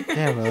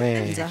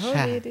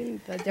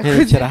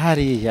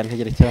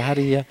ntegerekera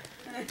hariya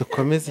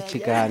dukomeze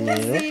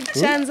ikiganiro.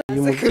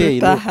 Uyu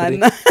mubyeyi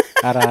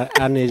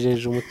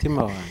anejeje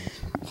umutima wanjye.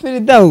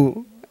 FRIDAUS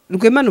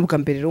RWEMA ubwa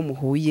mbere rero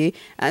muhuye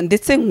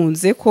ndetse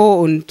nkunze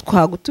ko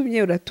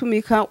twagutumye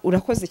uratumika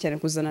urakoze cyane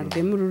kuzana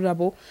RWEMA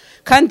ururabo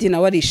kandi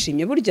nawe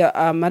arishimye. Burya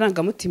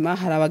amarangamutima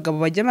hari abagabo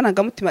bajya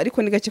amarangamutima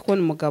ariko ni gake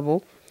kubona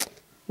umugabo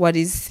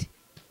warize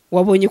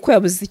wabonye ko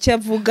yabuze icyo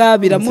avuga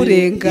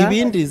biramurenga.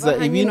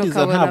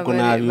 ibindiza ntabwo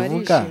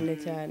nabivuga,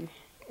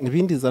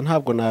 ibindiza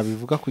ntabwo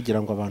nabivuga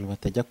kugira ngo abantu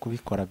batajya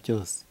kubikora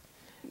byose,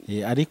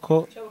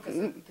 ariko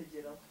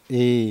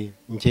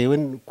njyewe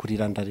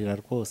kurira ndarira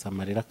rwose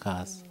amarira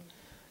akaza,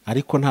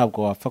 ariko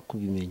ntabwo wapfa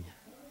kubimenya.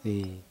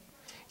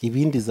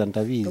 Ibindiza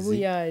ndabizi ubu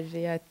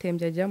yaje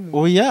yatembye ajyamo,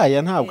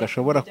 oya ntabwo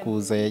ashobora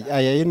kuza,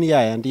 aya ni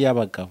yayandi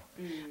y'abagabo,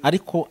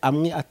 ariko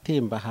amwe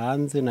atemba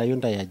hanze nayo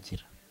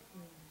ndayagira.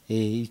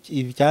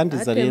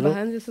 Ibyandiza rero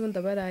hanze se ubundi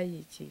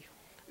abarayikiye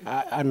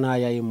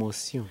naya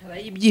emotion,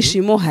 hari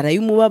ibyishimo, hari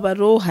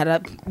umubabaro,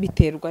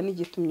 biterwa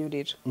n'igitumye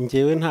urira.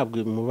 njyewe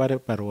ntabwo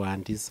umubabaro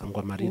wandiza ngo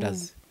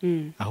amariraze,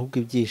 ahubwo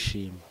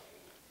ibyishimo.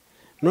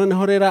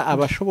 Noneho rero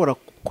abashobora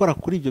gukora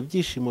kuri ibyo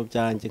byishimo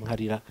byanjye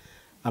nkarira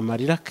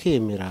amarira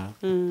akemera,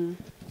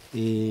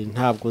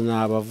 ntabwo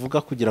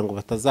nabavuga kugira ngo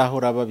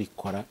batazahora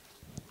babikora,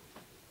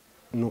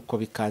 nuko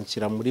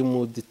bikanshyira muri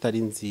mood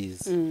itari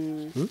nziza.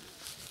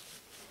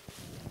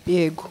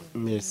 Yego,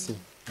 merci.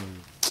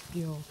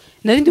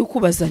 nari ndi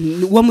kukubaza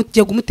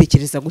wamujya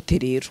kumutekereza gute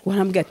rero,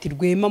 warambwiye ati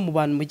Rwema mu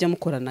bantu mujya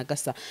mukorana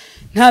gasa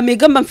nta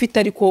megamba mfite,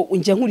 ariko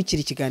unjya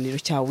nkurikira ikiganiro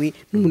cyawe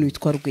n'umuntu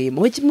witwa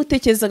Rwema, we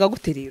mutekerezaga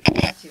gute rero?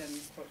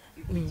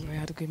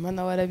 Rwema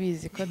nawe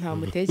arabizi ko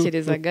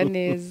ntamutekerezaga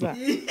neza,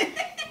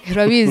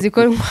 urabizi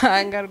ko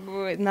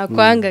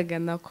nakwangaga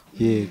nako.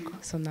 Yego,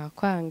 so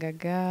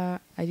nakwangaga,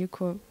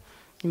 ariko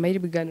nyuma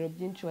y'ibiganiro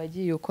byinshi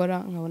wagiye ukora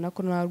nkabona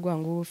ko nta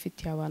rwango uba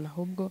ufitiye abantu,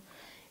 ahubwo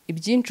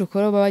ibyinshi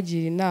ukora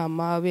babagira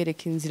inama,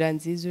 bereka inzira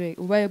nziza,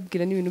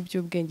 ubabwira n'ibintu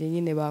by'ubwenge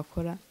nyine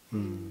bakora.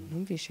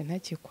 Numvishe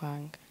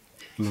ntakikwanga,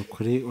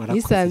 nukuri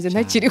nisanze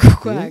ntakiri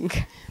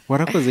kukwanga.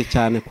 Warakoze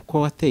cyane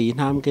kuko wateye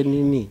intambwe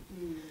nini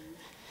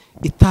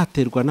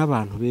itaterwa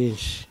n'abantu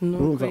benshi.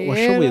 Urumva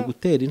washoboye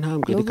gutera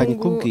intambwe, reka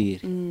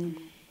nikubwire,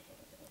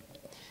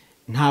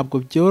 ntabwo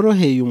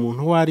byoroheye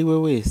umuntu uwo ari we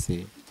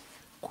wese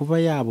kuba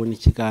yabona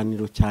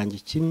ikiganiro cyanjye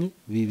kimwe,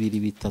 bibiri,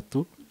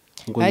 bitatu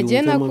ngo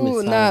yumvemo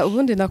message.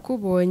 Ubundi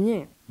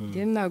nakubonye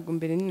njye ntabwo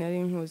mbere nari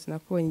nkuzi,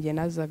 nakubonye njye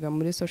nazaga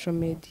muri social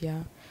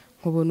media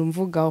nkubona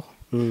umvugaho,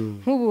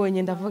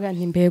 nkubonye ndavuga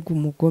nti mbega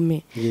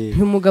umugome,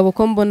 umugabo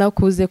ko mbona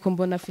kuze, ko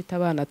mbona afite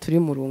abana turi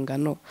mu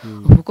rungano,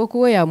 ubwo ko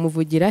we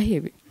yamuvugira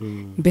hebe,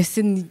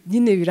 mbese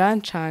nyine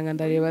birancanga,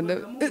 ndareba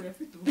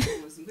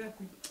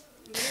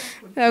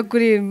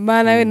kuri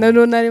mana we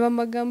none areba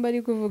amagambo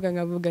ari kuvuga,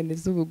 nkavuga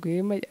neza ubu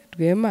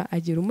Rwema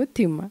agira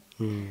umutima.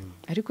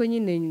 Ariko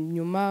nyine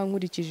nyuma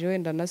nkurikije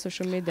wenda na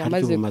social media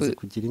amaze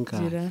kugira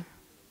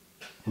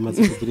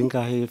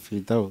ingahe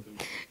FRIDAUS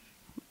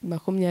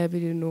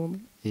 21.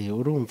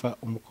 Urumva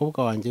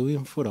umukobwa wanjye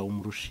w'imfura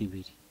umurusha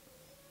 2,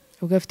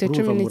 ubwo afite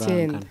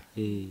 19.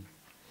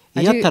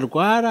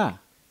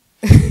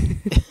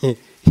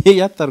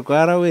 iyo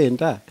atarwara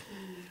wenda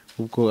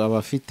ubwo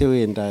abafite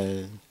wenda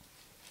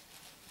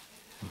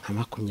nka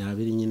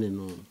 20 nyine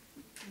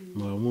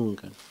muba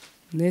mungana.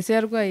 Nese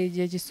yarwaye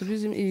igihe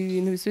gisubiza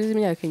ibintu bisubiza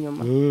imyaka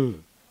inyuma.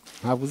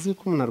 Ntabwo uzi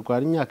ko umuntu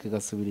arwara imyaka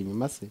igasubira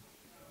inyuma se?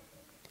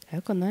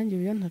 Ariko nanjye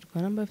uyo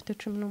ntarwara mba afite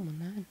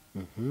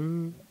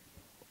 18.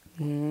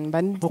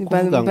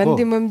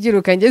 Ndimo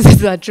mbyiruka ngeze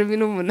za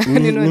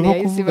 18 none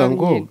yahise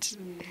bamwica.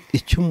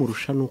 Icyo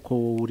umurusha nuko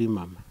wowe uri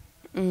mama,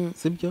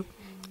 sibyo?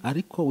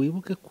 Ariko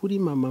wibuke kuri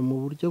mama mu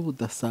buryo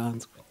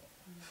budasanzwe,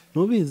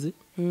 nubizi?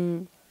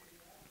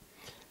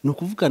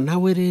 Nukuvuga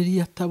nawe rero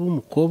iyo ataba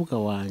umukobwa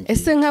wanjye,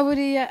 ese nka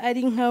buriya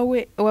ari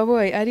nkawe,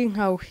 waboye ari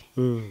nkawe,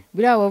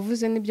 buriya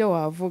wavuze nibyo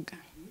wavuga,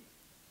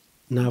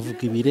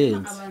 navuga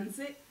ibirenze.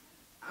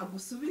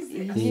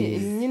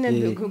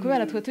 Nyine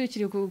kubera twe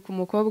turikiri ku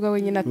mukobwa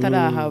we nyine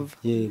atarahava.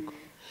 Yego,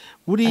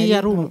 buriya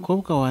ari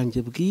umukobwa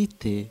wanjye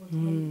bwite,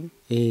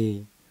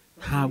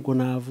 ntabwo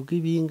navuga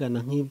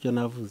ibingana nk'ibyo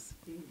navuze.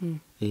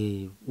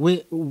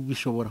 We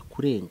bishobora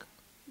kurenga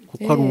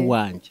kuko ari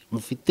uwanjye,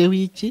 mufiteho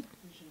iki,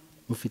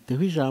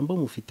 mufiteho ijambo,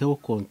 mufiteho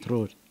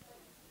control,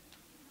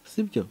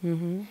 sibyo?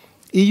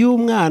 Iyo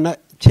umwana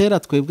kera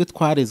twebwe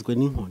twarezwe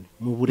n'inkoni,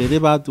 mu burere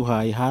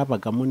baduhaye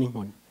habagamo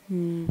n'inkoni.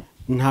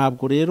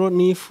 Ntabwo rero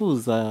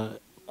nifuza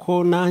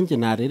ko nanjye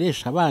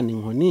nareresha abana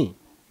inkoni,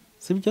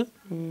 sibyo?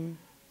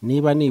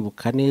 Niba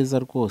nibuka neza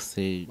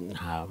rwose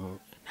nta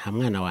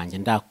mwana wanjye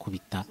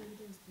ndakubita.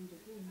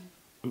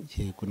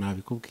 Yego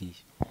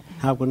nabikubwiye,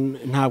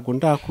 ntabwo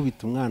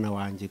ndakubita umwana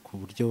wanjye ku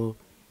buryo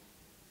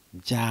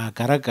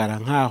byagaragara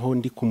nkaho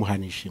ndi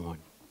kumuhanisha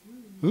inkoni.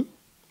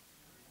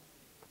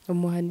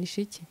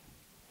 Umuhanisha iki?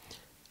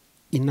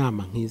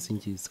 Inama nk'izi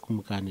ngizi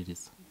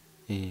kumuganiriza.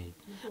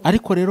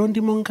 Ariko rero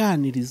ndimo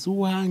nganiriza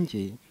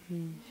uwanjye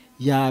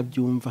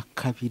yabyumva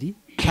 2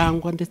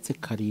 cyangwa ndetse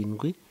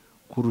 7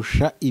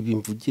 kurusha ibi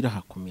mvugira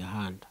aha ku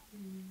mihanda.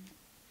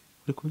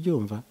 Uri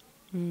kubyumva?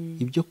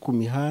 Ibyo ku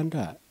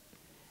mihanda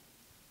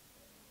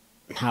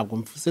ntabwo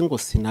mvuze ngo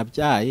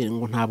sinabyaye,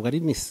 ngo ntabwo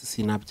ari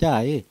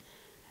sinabyaye,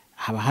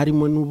 haba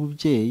harimo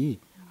n'ububyeyi,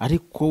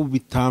 ariko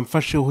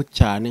bitamfasheho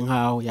cyane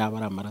nkaho yaba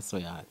ari amaraso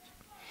yanjye.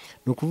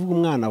 Ni ukuvuga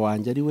umwana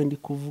wanjye ari we ndi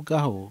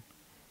kuvugaho,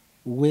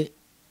 we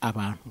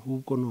abantu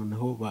ahubwo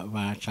noneho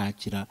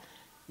bashakira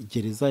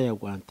gereza ya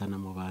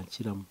Guantanamo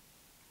banshyiramo,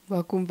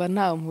 bakumva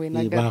nta mpuhwe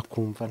na gato,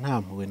 bakumva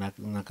nta mpuhwe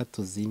na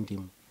gato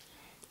zindimo.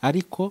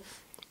 Ariko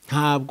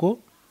ntabwo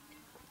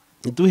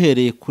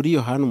duhereye kuri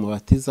Yohana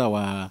Umubatiza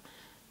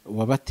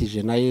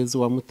wabatije na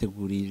Yezu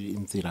wamuteguriye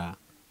inzira,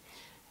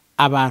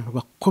 abantu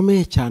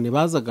bakomeye cyane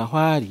bazaga aho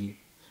ari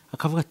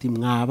akavuga ati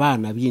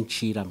mwabana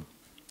b'inshiramwe,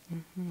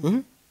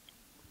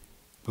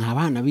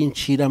 mwabana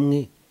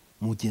b'inshiramwe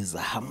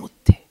mugeza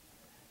hamute,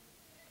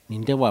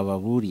 ninde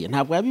wababuriye?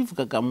 Ntabwo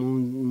yabivugaga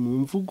mu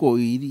mvugo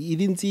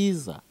iri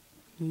nziza,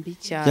 mbi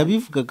cyane,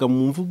 yabivugaga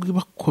mu mvugo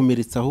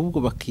ibakomeretsa,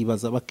 ahubwo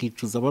bakibaza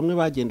bakicuza. Bamwe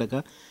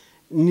bagendaga,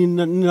 ni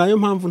nayo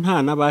mpamvu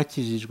nta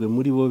n'abakijijwe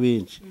muri bo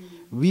benshi,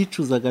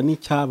 bicuzaga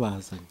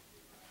n'icyabazanye.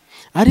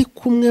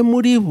 Ariko umwe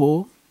muri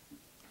bo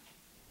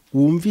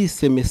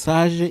wumvise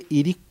mesaje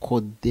iri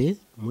kode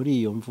muri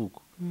iyo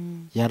mvugo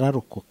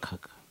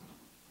yararokokaga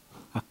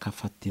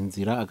akafata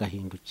inzira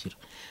agahindukira.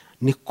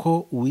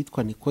 Niko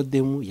uwitwa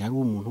Nikodemu yari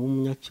umuntu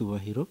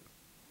w'umunyacyubahiro,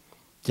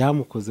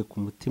 byamukoze ku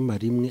mutima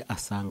rimwe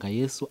asanga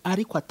Yesu,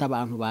 ariko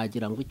atabantu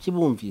bagira ngo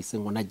ikibumvise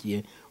ngo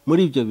nagiye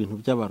muri ibyo bintu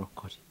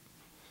by'abarokore,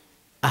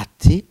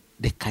 ati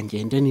reka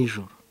ngende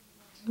nijoro.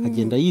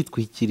 Agenda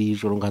yitwikiriye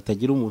ijoro ngo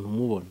hatagira umuntu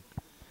umubona.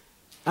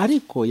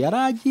 Ariko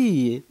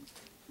yaragiye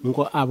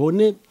ngo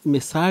abone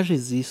mesaje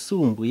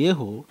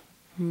zisumbuyeho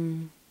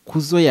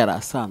kuzo yari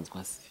asanzwe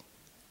azi,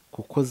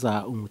 kuko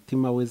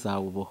umutima we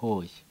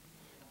zawubohoye.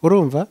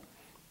 Urumva,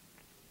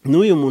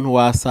 n'uyu muntu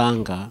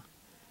wasanga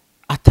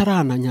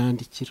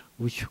atarananyandikira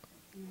uyu,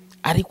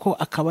 ariko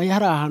akaba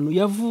yari ahantu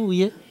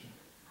yavuye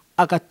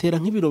agatera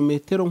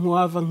nk'ibirometero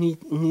nk'uwava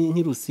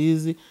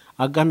nk'irusizi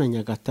agana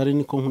Nyagatare,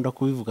 niko nkunda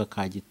kubivuga,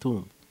 ka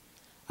Gitumba.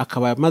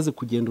 Akaba yamaze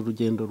kugenda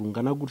urugendo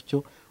rungana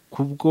gutyo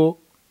kubwo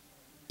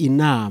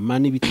inama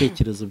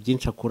n'ibitekerezo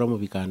byinshi akura mu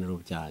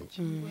biganiro byanjye.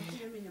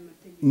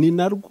 Ni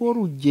narwo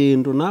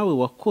rugendo nawe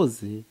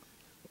wakoze,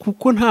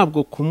 kuko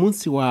ntabwo ku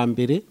munsi wa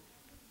mbere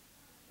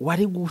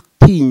wari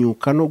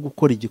gutinyuka no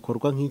gukora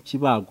igikorwa nk'iki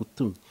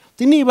bagutumye.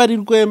 Niba ari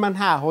Rwema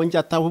ntaho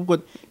njya, ahubwo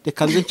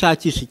reka nze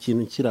nshakisha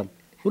ikintu kiramo.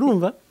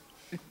 Urumva?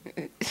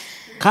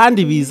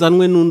 Kandi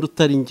bizanwe n'undi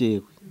utari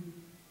njyewe.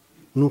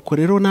 Nuko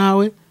rero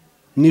nawe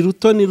ni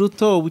ruto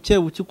buke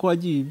buke uko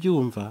wagiye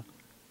ibyumva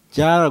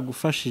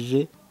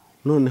byaragufashije,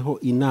 noneho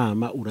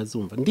inama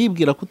urazumva.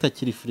 Ndibwira ko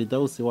utakiri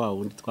FRIDAUS wa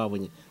wundi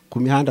twabonye ku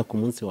mihanda ku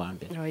munsi wa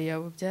mbere. Oya,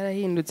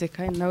 byarahindutse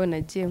kandi nawe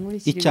nagiye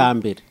nkurikira.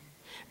 Icyambere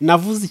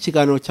navuze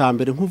ikiganiro cya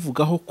mbere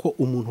nkuvugaho ko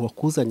umuntu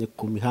wakuzanye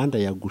ku mihanda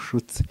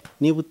yagushutse.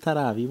 Niba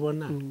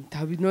utarabibona,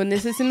 none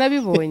se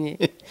sinabibonye.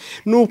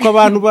 Nuko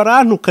abantu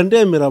barantuka,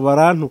 ndemera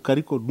barantuka,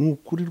 ariko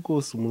nukuri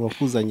rwose umuntu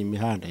wakuzanye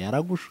imihanda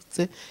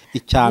yaragushutse.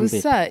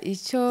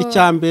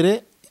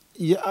 Icyambere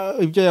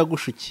ibyo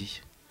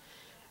yagushukiye,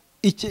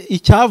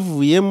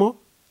 icyavuyemo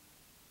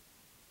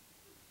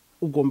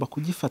ugomba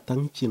kugifata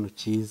nk'ikintu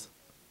cyiza,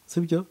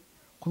 sibyo?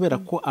 Kubera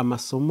ko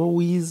amasomo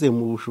wize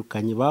mu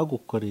bushukanyi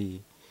bagukoreye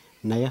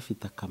nayo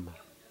afite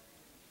akamaro.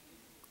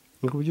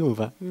 Ngo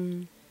byumva,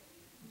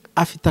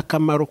 afite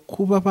akamaro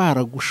kuba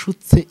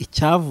baragushutse.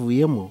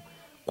 Icyavuyemo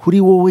kuri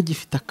wowe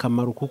gifite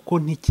akamaro, kuko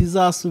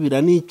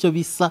ntikizasubira, n'icyo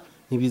bisa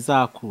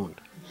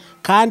ntibizakunda.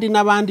 Kandi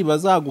n'abandi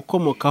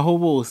bazagukomokaho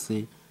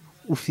bose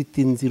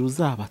ufite inzira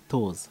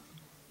uzabatoza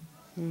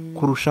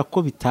kurusha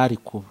ko bitari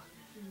kuba.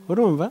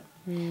 Urumva?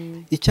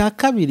 Icya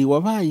kabiri,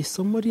 wabaye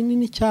isomo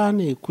rinini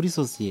cyane kuri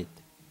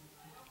sosiyete.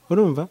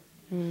 Urumva?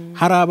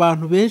 Hari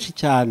abantu benshi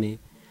cyane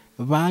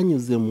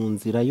banyuze mu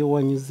nzira yo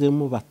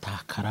wanyuzemo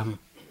batakaramo.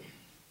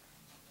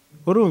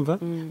 Urumva?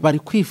 Bari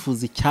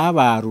kwifuza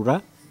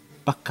icyabarura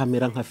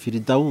bakamera nka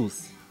FRIDAUS.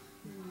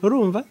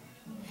 Urumva?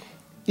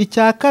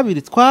 Icya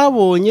kabiri,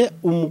 twabonye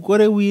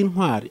umugore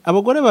w'intwari,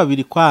 abagore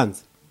babiri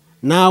kwanza,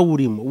 nawe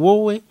urimo,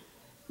 wowe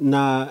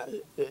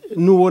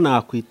n'uwo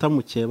nakwita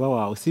mukeba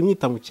wawe.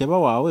 Simwita mukeba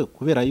wawe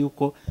kubera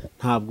yuko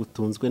ntabwo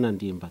utunzwe na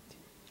Ndimbati,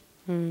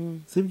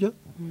 sibyo?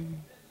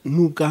 Ni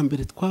ubwa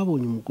mbere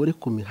twabonye umugore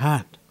ku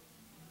mihanda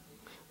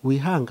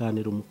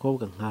wihanganira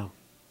umukobwa nkawe.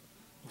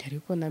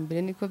 Ariko na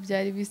mbere niko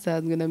byari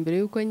bisanzwe, na mbere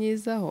yuko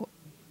nyizaho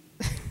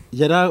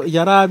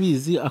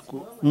yarabizi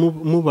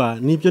muba,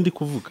 nibyo ndi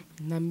kuvuga.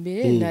 Na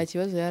mbere nta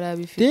kibazo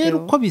yarabifite.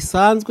 Rero uko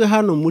bisanzwe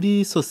hano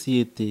muri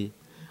sosiyete,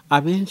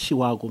 abenshi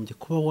wagombye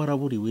kuba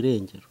waraburiwe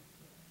irengero.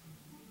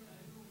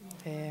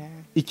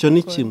 Icyo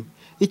ni kimwe.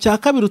 Icya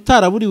kabiri,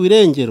 utaraburiwe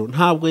irengero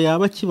ntabwo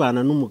yaba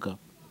akibana n'umugabo.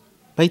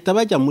 Bahita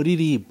bajya muri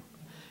RIB,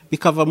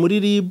 bikava muri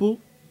RIB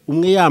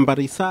umwe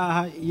yambara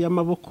isaha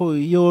y'amaboko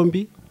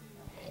yombi,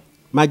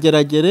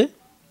 mageragere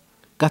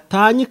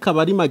gatanyi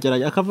kabari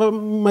mageragere, akava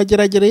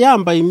mageragere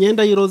yambaye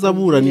imyenda y'iroza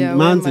aburana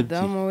imanza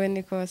ebyiri. Madamu we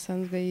niko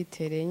asanzwe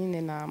yitereye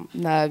nyine,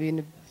 nta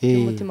bintu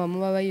by'umutima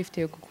muba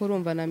bayifitiye, kuko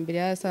urumva na mbere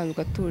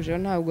yasanzwe atuje,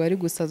 ntabwo ari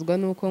gusazwa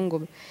nuko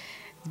ngo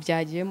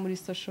byagiye muri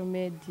social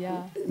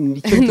media.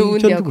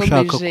 N'ubundi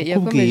yakomeje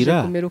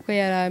kumera uko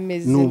yari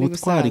ameze. Ni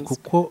ubutwari,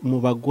 kuko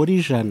mu bagore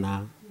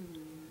 100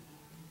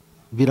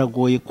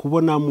 biragoye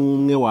kubonamo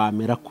umwe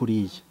wamera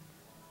kuriya.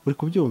 Uri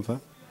kubyumva?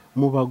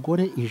 Mu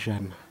bagore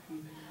 100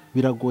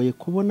 biragoye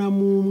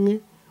kubonamo umwe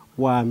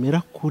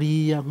wamera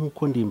kuriya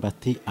nk'uko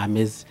Ndimbati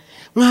ameze,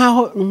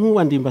 nk'aho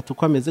nk'uwa Ndimbati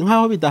uko ameze,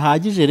 nk'aho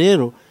bidahagije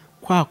rero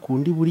kwa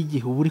kundi buri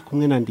gihe uba uri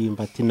kumwe na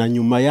Ndimbati na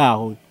nyuma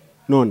yaho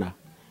nona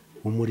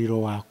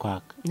umuriro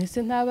wakwaka.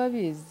 Nese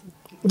ntababizi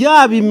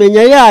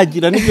yabimenya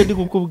yagira nibyo ndi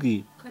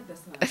kukubwira.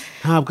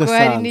 Ntabwo asanzwe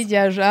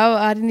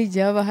hari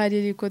n'igihe aba hari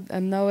ariko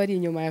nawe ari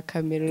inyuma ya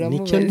kamera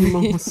uramubaza. Nicyo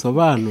ndimo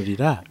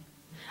nkusobanurira,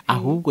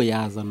 ahubwo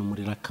yazana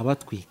umuriro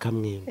akabatwika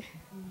mwembi.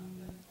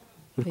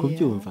 Uri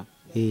kubyumva?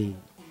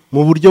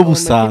 Mu buryo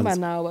busanzwe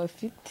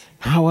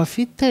ntawe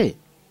afite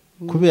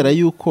kubera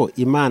yuko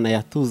Imana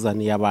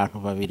yatuzaniye abantu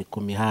babiri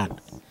ku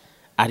mihanda,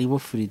 aribo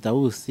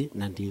FRIDAUS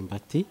na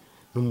Ndimbati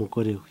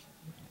n'umugore we.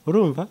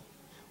 Urumva?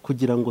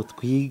 Kugira ngo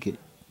twige.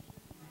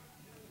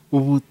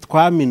 Ubu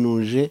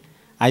twaminuje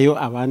ayo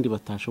abandi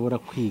batashobora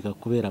kwiga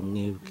kubera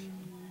mwebwe.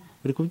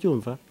 Uri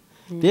kubyumva?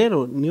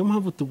 Rero niyo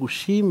mpamvu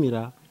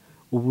tugushimira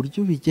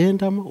uburyo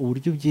bigendamo,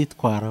 uburyo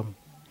byitwaramo.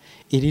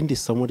 Irindi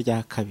somo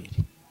rya kabiri,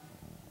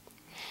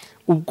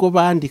 ubwo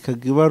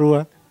bandikaga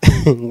ibaruwa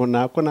ngo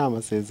nako nta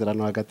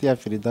masezerano hagati ya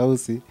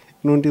FRIDAUS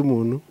n'undi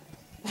muntu,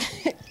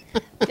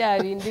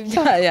 bindi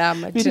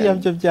byayamaca biriya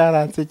byo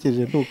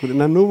byaransekeje ntukuri,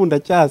 na n'ubu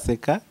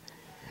ndacyaseka,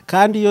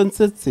 kandi iyo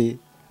nsetse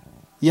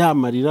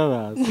yamarira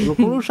araza.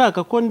 Nukuri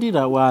ushaka ko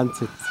ndira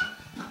wansetse.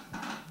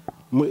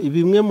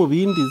 Bimwe mu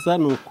bindiza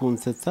ni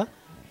ukunsetsa,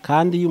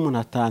 kandi iyo umuntu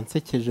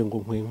atansekeje ngo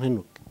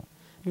nkwenkwenuke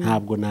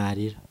ntabwo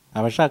narira.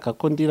 Abashaka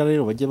ko ndira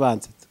rero bajye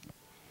bansetsa.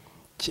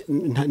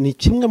 Ni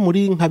kimwe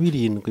muri nka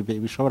 7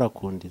 bishobora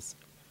kundiza.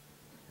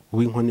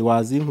 Inkoni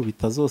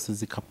wazinkubita zose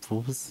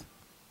zikapfuza,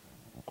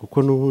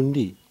 kuko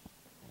n'ubundi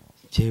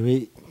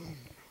jewe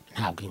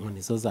ntabwo inkoni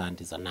zo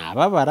zandiza.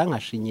 Nababara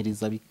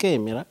nkashinyiriza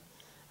bikemera,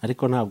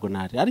 ariko ntabwo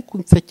nari, ariko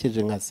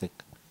unsekeje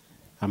nkaseka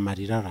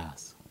amarira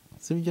araza,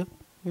 sibyo?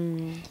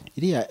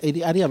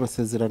 Ari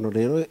amasezerano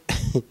rero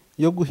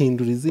yo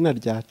guhindura izina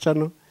rya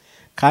cano,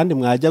 kandi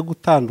mwajya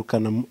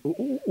gutandukana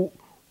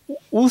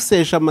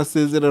usesha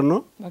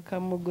amasezerano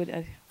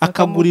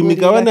akagura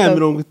imigabane ya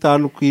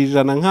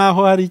 50%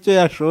 nkaho hari icyo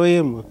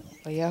yashoyemo.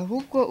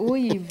 Ahubwo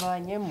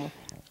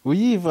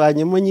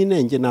uyivanyemo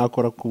nyine nge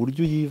nakora ku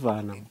buryo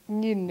uyivanamo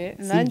nyine.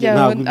 Nanjye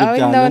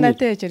aho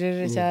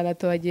natekereje cyane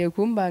atubagiye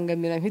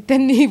kumbangamira mpite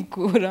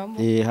nikuramo.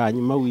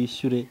 Hanyuma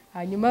wishyure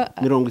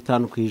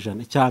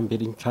 50%.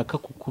 Cyambere nshaka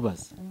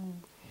kukubaza,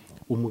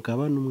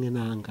 umugabane umwe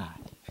nangahe?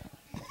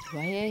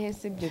 Bahehe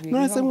sibyo biri.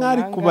 Nose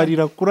mwari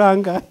kubarira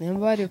kuranga.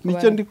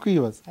 Nicyo ndi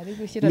kwibaza.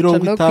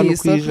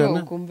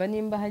 50% ukumva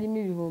nimba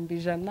harimo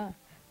 100,000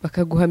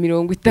 bakaguha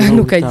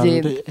 50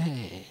 ukagenda.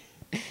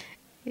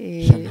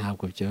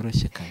 Ntabwo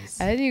byoroshye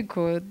kabisa.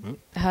 Ariko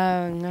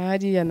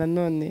hariya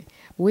nanone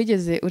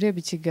wigeze ureba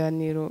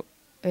ikiganiro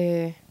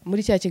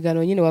muri cya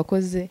kiganiro nyine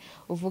wakoze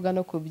uvuga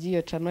no ku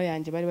by'iyo cano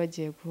yanjye bari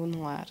bagiye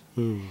kuntwara.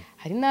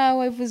 Hari nawe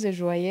wavuze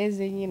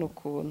joyeuse nyine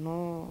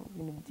ukuntu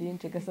ibintu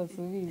byinshi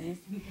gasasubizi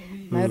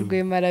na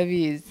RWEMA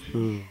arabizi.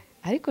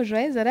 Ariko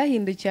joyeuse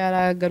arahindukiye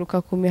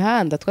aragaruka ku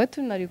mihanda. Twari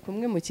tunari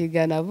kumwe mu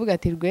kiganiro avuga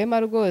ati RWEMA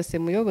rwose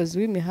muyobozi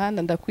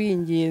w'imihanda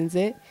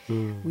ndakwinginze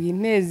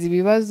winteze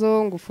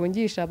ibibazo ngo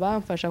ufungisha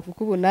abamfasha,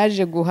 kuko ubu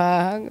naje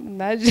guhaha,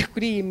 naje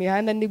kuri iyi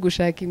mihanda ndi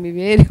gushaka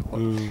imibereho,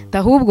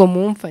 ahubwo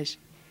mumfashe.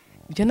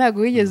 Ibyo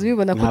ntabwo wigeze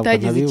ubibona ko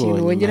utagize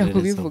ikintu wongera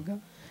kubivuga.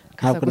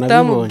 Ntabwo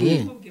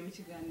nabibonye.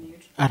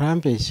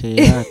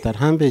 Arambeshye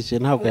atarambeshye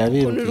ntabwo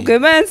yabimbwiye.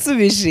 RWEMA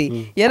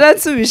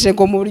yaransubije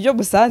ngo mu buryo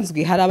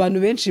busanzwe hari abantu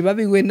benshi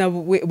babiwe nabo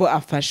bo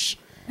afasha.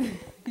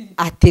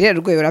 Ati rero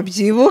rwe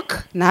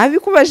urabyibuka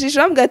nabikubajije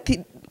bambwa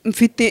ati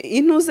mfite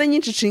intuze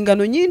nyinshi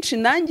inshingano nyinshi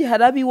nanjye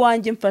harabi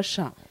wanjye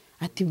mfasha.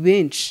 Ati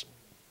benshi.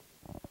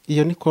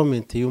 Iyo ni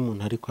comment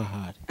y'umuntu ariko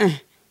ahari.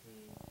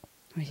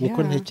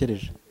 Niko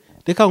ntekereje.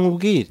 Reka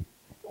nkubwire,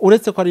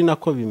 uretse ko ari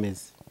nako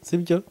bimeze,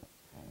 sibyo?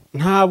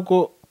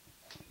 Ntabwo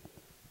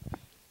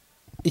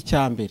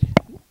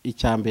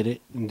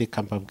icyambere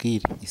ndeka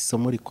mbabwire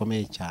isomo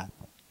rikomeye cyane.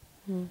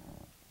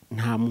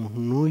 Nta muntu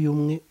n'uyu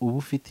umwe uba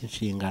ufite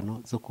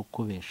inshingano zo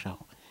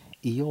kukubeshaho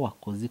iyo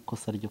wakoze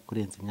ikosa ryo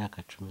kurenza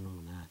imyaka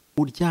 18.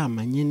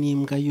 Uryamanye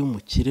n'imbwa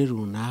y'umukire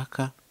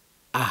runaka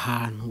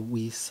ahantu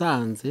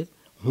wisanze,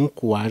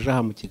 nk'uko waje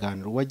aha mu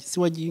kiganiro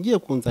wagiye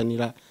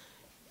kunzanira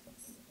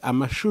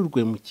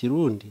amashurwe mu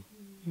Kirundi,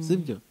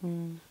 sibyo?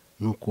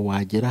 Nuko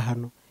wagera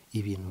hano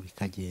ibintu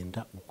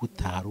bikagenda uko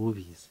utari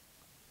ubizi.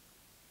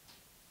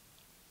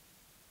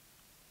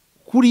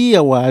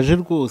 Kuriya waje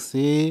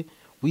rwose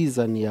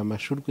wizaniye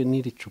amashurwe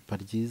n'iri cupa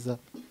ryiza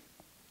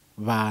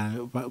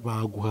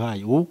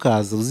baguhaye, wowe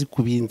ukaza uzi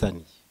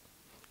kubinzaniye,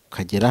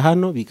 ukagera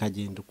hano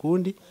bikagenda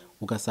ukundi,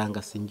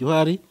 ugasanga sinjye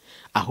uhari,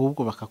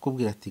 ahubwo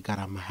bakakubwira ati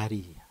garama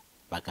hariya,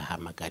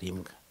 bagahamagara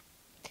imbwa.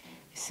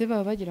 Ese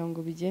baba bagira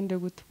ngo bigende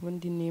gute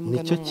ubundi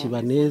n'imbwa? Nicyo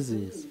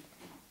kibanezeza,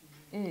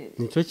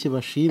 nicyo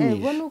kibashimisha.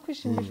 Ubwo ni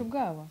ukwishimisha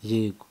ubwabo?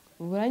 Yego.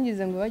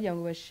 Uburangize ngo bagira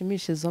ngo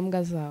bashimishe izo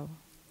mbwa zabo.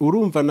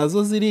 Urumva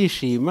nazo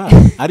zirishima,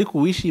 ariko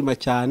uwishima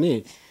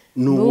cyane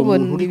n'uwo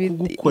muntu uri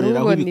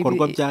kugukoreraho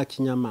ibikorwa bya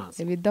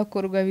kinyamaswa.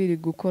 Ibidakorwa biri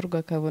gukorwa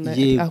akabona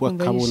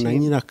akabona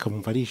nyine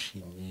akamva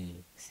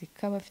arishimye.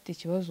 kaba afite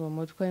ikibazo mu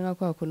mutwe nka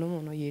kwa kuntu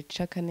umuntu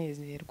yica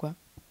akanezerwa.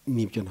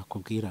 Nibyo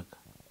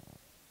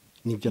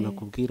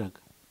nakubwiraga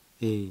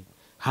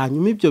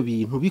hanyuma ibyo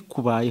bintu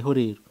bikubayeho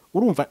rero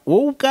urumva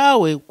wowe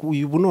ubwawe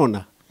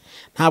uyibunona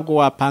ntabwo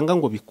wapanga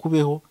ngo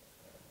bikubeho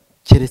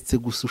keretse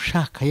gusa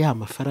ushaka ya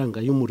mafaranga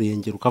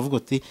y'umurengero ukavuga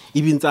uti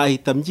ibi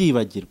nzahita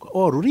mbyibagirwa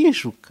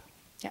rurishuka.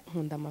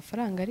 Nkunda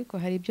amafaranga ariko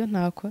hari ibyo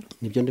ntakora.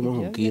 Nibyo ndimo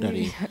nkubwira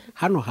rero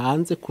hano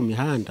hanze ku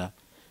mihanda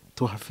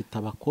tuhafite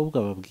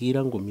abakobwa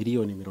babwira ngo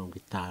miliyoni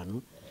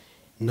 50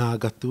 ni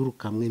agaturu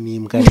kamwe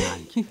n'imbwa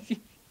yanjye.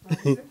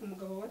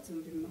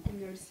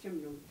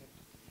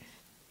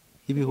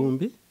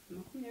 Ibihumbi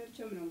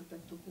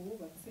 20-30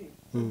 kububatse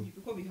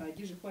uko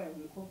bihagije ko aya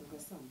umukobwa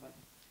gasambana.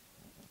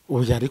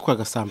 Oya ariko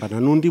agasambana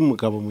n'undi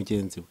mugabo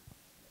mugenzi we.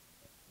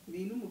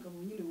 Ni n'umugabo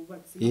nyine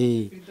bubatse.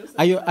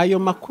 Ayo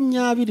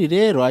 20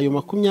 rero ayo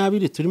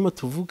 20 turimo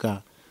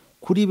tuvuga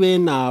kuri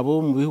bene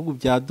abo mu bihugu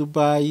bya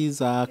Dubai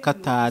za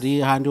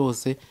Katari handi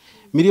hose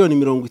miliyoni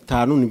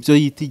 50 nibyo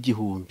yita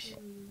igihumbi.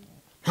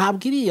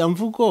 Ntabwo iriya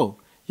mvugo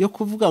yo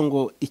kuvuga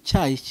ngo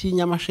icyayi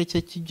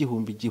cy'inyamasheke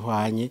cy'igihumbi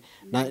gihwanye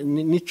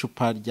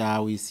n'icupa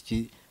rya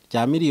whisky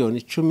rya miliyoni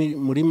 10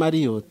 muri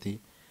Marriott,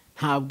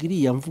 ntabwo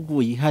iriya mvugo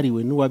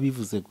yihariwe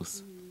n'uwabivuze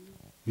gusa.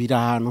 Biri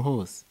ahantu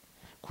hose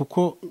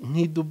kuko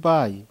nk'i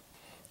Dubai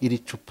iri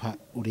cupa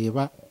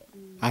ureba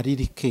ari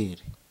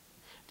rikere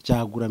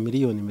ryagura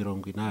miliyoni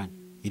 80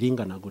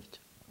 iringana gutya.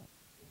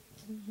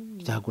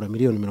 Ryagura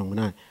miliyoni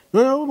 80.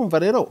 Noneho urumva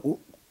rero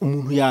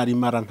umuntu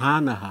yarimara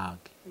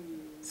ntanahage.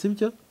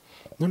 Sibyo?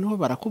 Noneho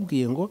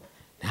barakubwiye ngo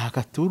nta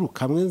gaturu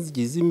kamwe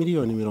zigize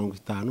miliyoni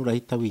 50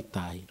 urahita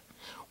witahira.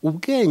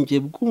 Ubwenge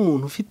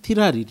bw'umuntu ufite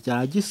irari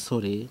rya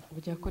gisore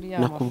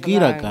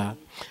nakubwiraga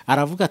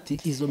aravuga ati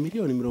izo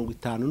miliyoni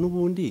 50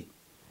 n'ubundi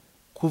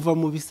kuva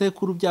mu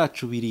bisekuru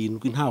byacu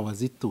 7 nta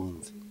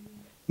wazitunze.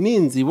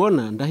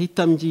 Ninzibona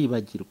ndahita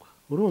mbyibagirwa.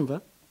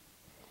 Urumva?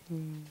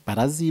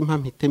 Barazimpa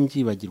mpite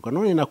mbyibagirwa.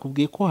 None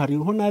nakubwiye ko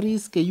hariho na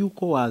risk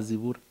yuko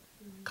wazibura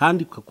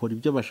kandi ukakora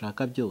ibyo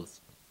bashaka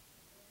byose.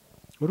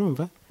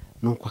 Urumva?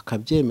 Nuko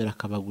akabyemera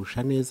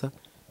akabagusha neza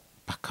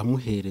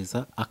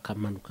bakamuhereza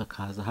akamanuka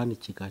kaza hano i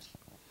Kigali.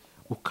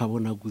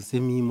 Ukabona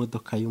aguzemo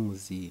imodoka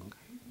y'umuzinga.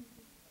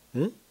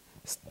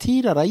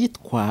 Style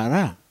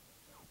arayitwara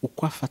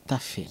uko afata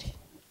feri.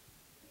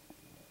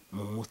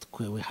 Mu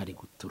mutwe we hari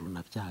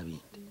guturuna bya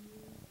bindi.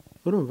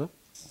 Urumva?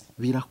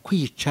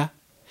 Birakwica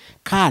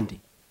kandi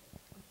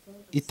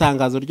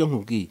itangazo ryo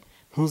nkubwiye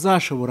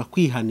ntuzashobora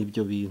kwihana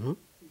ibyo bintu.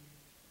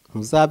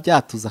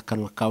 Ntuzabyatuza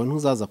akanwa kawe,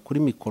 ntuzaza kuri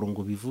mikoro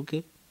ngo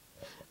bivuge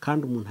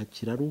kandi umuntu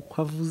akira ari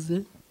uko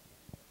avuze.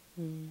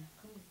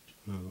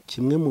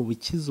 Kimwe mu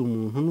bikiza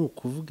umuntu ni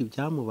ukuvuga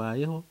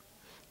ibyamubayeho.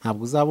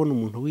 Ntabwo uzabona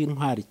umuntu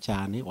w'intwari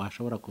cyane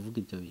washobora kuvuga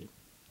ibyo bintu.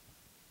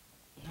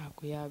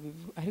 Ntabwo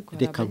yabivuga ariko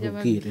reka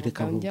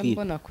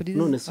nkubwire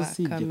none se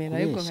usibye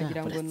ariko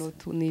nkagira ngo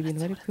ni ibintu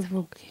bari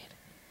kuvuga.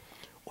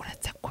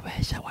 Uretse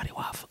kubeshya wari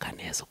wavuga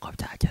neza uko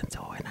byagenze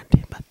wowe na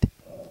Ndimbati.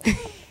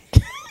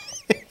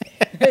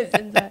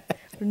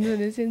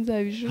 None se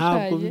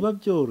nzabishushanye. Ntabwo biba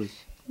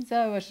byoroshye.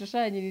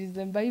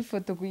 Nzabashushanyirize mbaye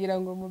ifoto kugira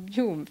ngo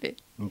mubyumve.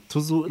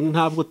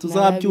 Ntabwo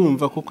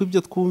tuzabyumva kuko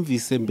ibyo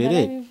twumvise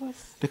mbere.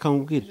 Reka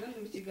nkubwire.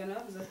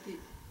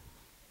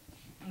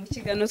 Mu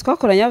kiganiro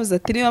twakoranye yavuze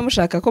ati niba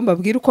mushaka ko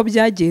mbabwira uko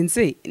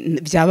byagenze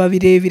byaba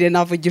birebire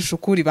navugisha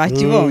ukuri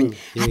bakibonye.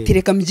 Ati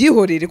reka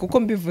mbyihorere kuko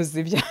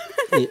mbivuze bya.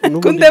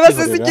 Kundeba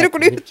se sikiri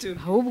kuri YouTube.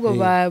 Ahubwo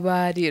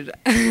barira.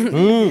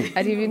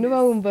 Ari ibintu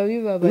bawumva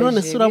bibabaje.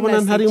 None se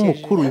urabona ntari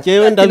mukuru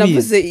ngewe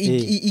ndabizi.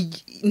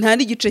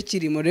 Ntari igice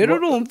kirimo rero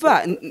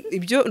urumva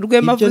ibyo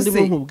Rwema avuze.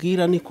 Ibyo ndimo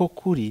nkubwira niko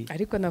kuri.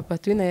 Ariko na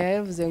Patwina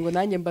yavuze ngo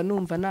nanjye mba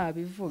numva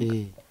nabivuga.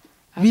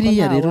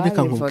 Biriya rero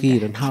reka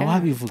nkubwira nta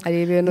wabivuga.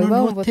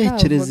 None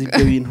tekereza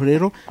ibyo bintu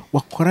rero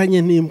wakoranye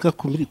n'imbwa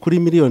kuri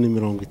miliyoni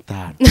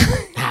 50.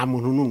 Nta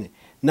muntu numwe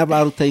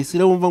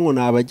n'abarutayisire wumva ngo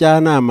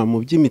nabajyanama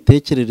mu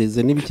by'imitekerereze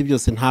n'ibiki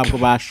byose ntabwo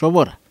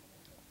bashobora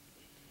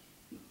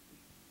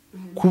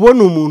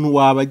kubona umuntu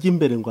wabajya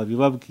imbere ngo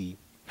abibabwiye.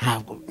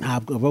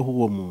 Ntabwo abaho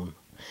uwo muntu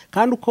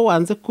kandi uko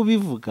wanze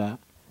kubivuga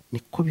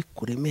niko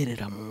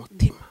bikuremerera mu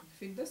mutima.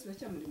 FRIDAUS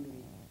bacyamuri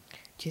mu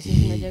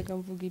najyaga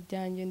mvuga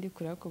ibyanjye ndi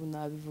kure ariko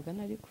nabivuga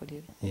nari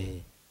kurera.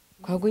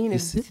 Kwago nyine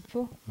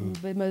sipo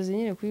bamaze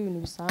nyine kuri ibintu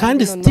bisanzwe.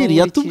 Kandi style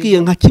yatubwiye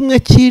nka kimwe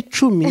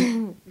cy'icumi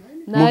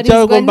mu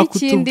byagomba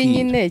kutubwira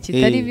nyine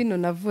kitari bino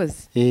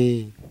navuze.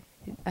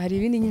 Hari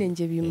ibindi nyine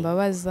nge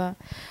bimbabaza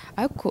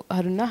ariko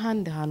hari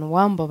n'ahandi hantu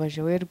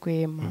wambabaje we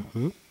Rwema.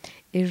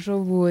 Ejo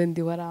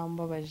bundi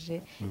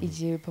warambabaje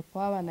igihe papa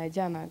w'abana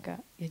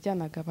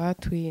yajyanaga ba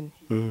twin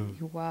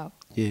iwabo.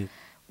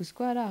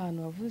 Uziko hari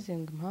ahantu wavuze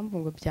ngo impamvu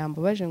ngo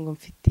byambabaje ngo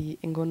mfitiye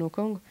ngo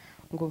nuko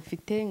ngo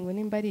mfite ngo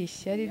nimba ari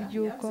ishyari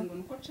ry'uko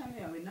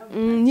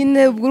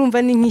nyine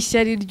urumva ni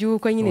nk'ishyari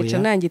ry'uko nyine cyo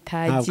nanjye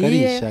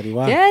itagiye.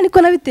 Niko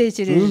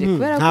nabitekereje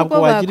kubera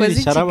ko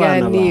bakoze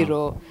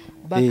ikiganiro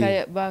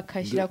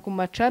bakashyira ku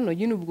macano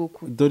nyine ubwo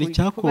dore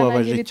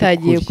icyakubabaje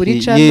bitagiye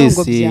kuri cano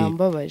ngo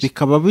byambabaje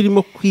bikaba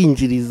birimo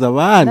kwinjiriza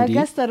abandi.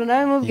 na Gasaro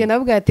nawe mubwiye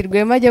nabwo ati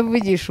Rwema ajya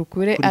avugisha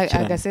ukure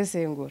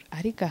agasesengura,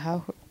 ariko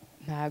ahaho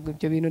ntabwo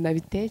ibyo bintu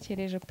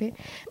nabitekereje pe.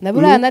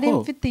 Nabura nari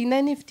mfite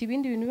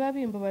ibindi bintu biba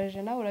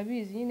bimbabaje, nawe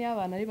urabizi nyine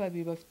abantu ari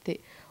babiri bafite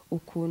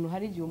ukuntu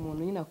hari igihe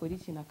umuntu nyine akora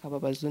ikintu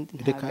akababaza undi,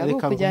 ntabwo ari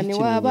ukujyana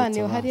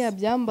iw'abana hariya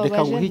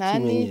byambabaje nta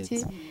n'iki.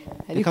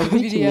 Ariko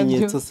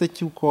ikimenyetso se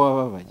cy'uko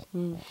wababaye,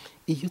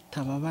 iyo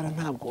utababara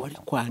ntabwo wari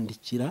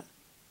kwandikira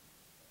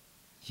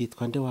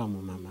yitwa nde wa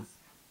mumama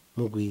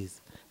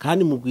Mugwiza,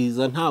 kandi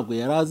Mugwiza ntabwo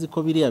yari azi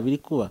ko biriya biri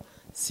kuba,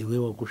 si we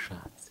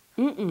wagushatse.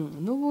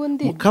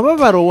 N'ubundi mu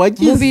kababaro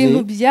wagize mu bintu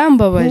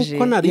byambabaje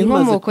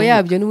inkomoko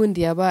yabyo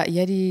n'ubundi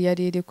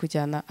yari iri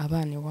kujyana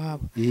abana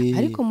iwabo,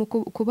 ariko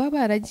kuba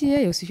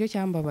baragiyeyo si cyo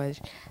cyambabaje,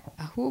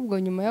 ahubwo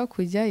nyuma yo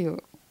kujyayo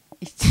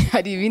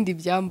hari ibindi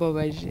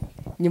byambabaje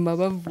nyuma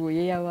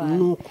bavuye y'abana.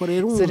 Nuko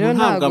rero umuntu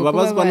ntabwo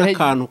ababazwa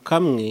n'akantu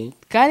kamwe,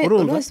 kandi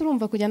urose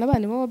urumva kujyana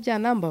abana iwabo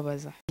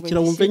byanambabaza, kugira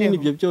ngo umve nyine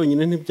ibyo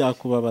byonyine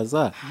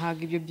ntibyakubabaza.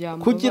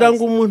 Kugira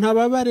ngo umuntu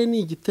ababare ni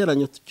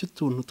igiteranyo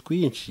cy'utuntu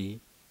twinshi,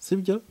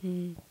 sibyo?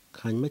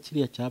 Hanyuma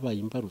kiriya cyabaye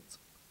imbarutso,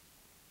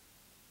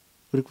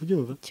 uri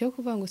kubyumva cyo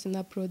kuvuga ngo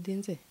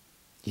sinaprodinze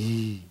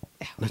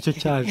nacyo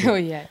cyaje.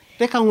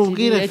 Reka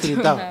nkubwire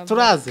Frida,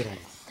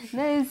 turaziranye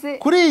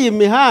kuri iyi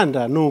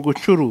mihanda ni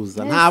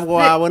ugucuruza, ntabwo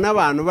wabona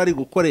abantu bari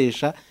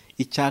gukoresha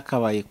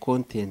icyakabaye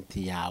content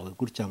yawe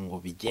gutya ngo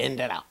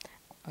bigenderaho.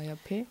 Oya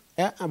pe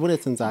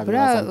buretse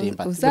nzabibaza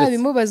Ndimbati,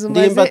 uzabimubaza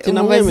Ndimbati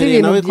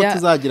namwemereye nawe ko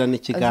tuzagirana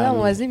ikiganiro,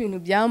 azamubaza ibintu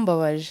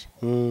byambabaje,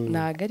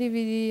 ntago ari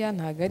biriya,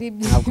 ntago ari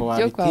ntabwo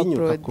byo kwa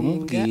wabitinyuka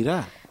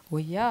kumubwira.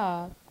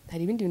 Oya,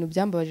 hari ibindi bintu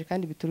byambabaje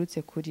kandi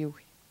biturutse kuri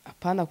we,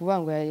 apana kuvuga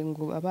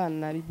ngo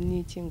abana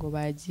n'iki ngo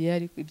bagiye,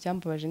 ariko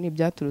ibyambabaje ni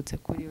ibyaturutse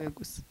kuri we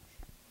gusa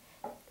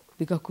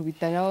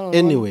bigakubitanaho.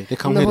 Anyway,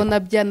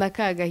 nabona byana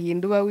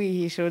kagahinda uba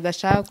wihisha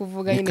udashaka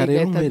kuvuga, nyine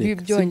gahita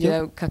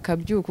byongera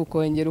kakabyuka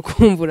ukongera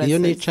ukumva uraseze. Iyo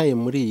nicaye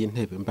muri iyi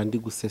ntebe mba ndi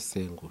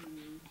gusesengura,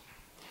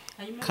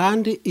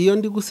 kandi iyo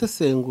ndi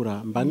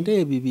gusesengura mba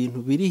ndeba ibintu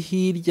biri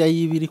hirya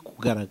y'ibiri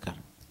kugaragara,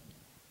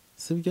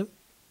 sibyo?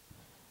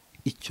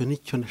 Icyo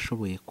nicyo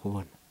nashoboye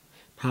kubona,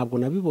 ntabwo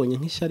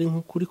nabibonye nk'ishyari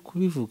nk'ukuri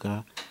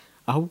kubivuga,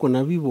 ahubwo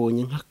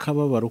nabibonye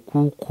nk'akababaro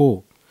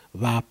kuko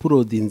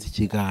baprodinze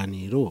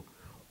ikiganiro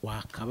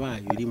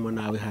wakabaye urimo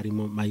nawe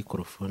harimo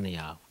microphone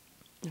yawe.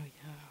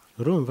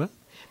 Urumva?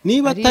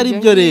 Niba atari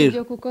byo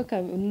rero kuko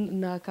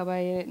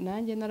nakabaye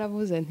nanjye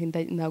naravuze nti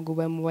ntago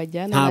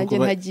bamubajyana nanjye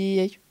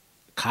ntagiyeyo,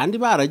 kandi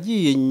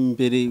baragiye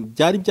imbere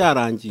byari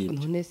byarangiye.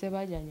 None se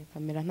bajyanye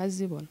kamera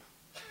ntazibona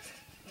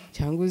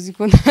cyangwa uzi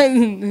ko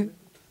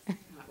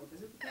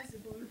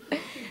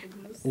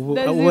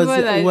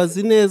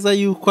ubazi neza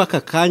yuko aka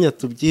kanya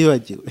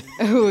tubyibagiwe.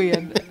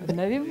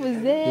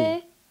 nabivuze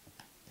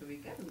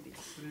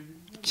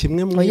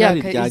kimwe mu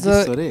irari rya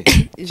gisore,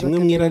 kimwe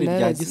mu irari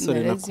rya gisore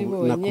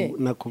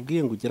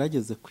nakubwiye ngo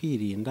ugerageze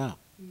kwirinda.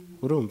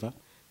 Urumva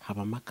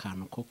habamo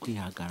akantu ko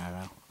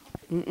kwihagararaho.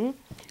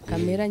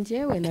 Kamera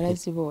njyewe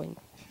narazibonye.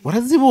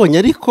 Warazibonye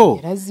ariko?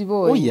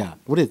 Narazibonye. Oya,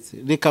 uretse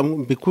reka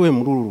mbikuwe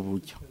muri uru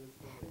buryo.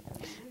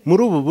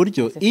 Muri ubu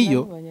buryo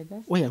iyo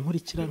oya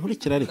nkurikira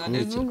reka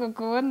nkurikira.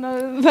 Kubona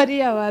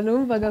bari abantu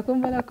bumvaga ko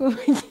mbara ko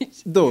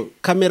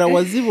kamera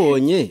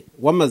wazibonye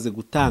wamaze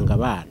gutanga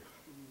abana.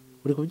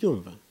 Uri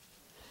kubyumva?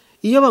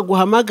 Iyo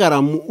baguhamagara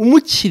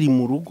umukiri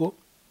mu rugo,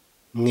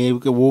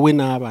 mwebwe wowe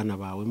n'abana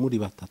bawe muri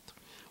batatu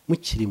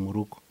mukiri mu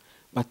rugo,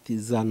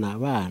 batizana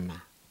abana,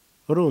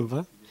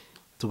 urumva,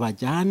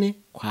 tubajyane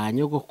kwa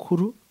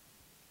nyogokuru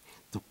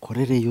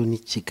dukorereyo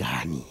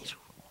n'ikiganiro.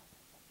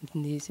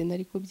 Ndetse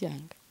nari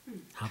kubyanga.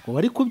 Ntabwo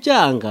wari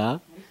kubyanga,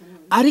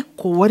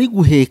 ariko wari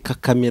guheka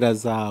kamera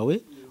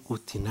zawe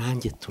uti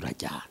nanjye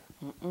turajyana.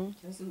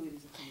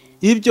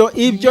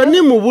 Ibyo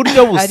ni mu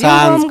buryo busanzwe.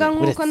 Ari ngombwa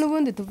nk'uko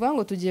n'ubundi tuvuga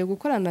ngo tugiye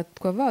gukorana,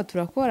 twava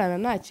turakorana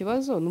nta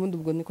kibazo, n'ubundi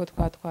ubwo niko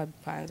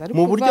twabipanze.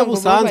 Mu buryo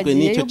busanzwe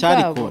nicyo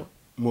cyari kuba.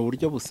 Mu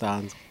buryo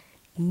busanzwe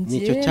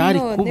nicyo cyari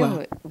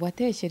kuba.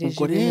 Watekereje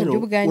ibintu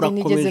by'ubwanjye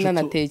nigeze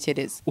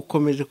nanatekereza.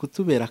 Ukomeje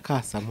kutubera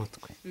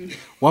kasamutwe.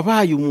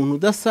 Wabaye umuntu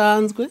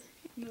udasanzwe,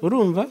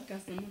 urumva?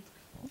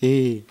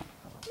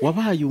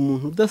 Wabaye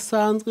umuntu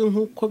udasanzwe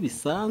nk'uko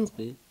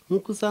bisanzwe,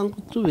 nk'uko usanzwe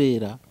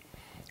utubera.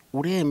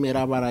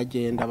 Uremera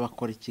baragenda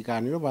bakora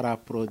ikiganiro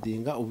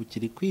baraprodinga, ubu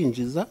kiri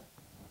kwinjiza,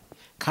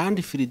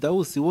 kandi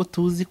FRIDAUS wo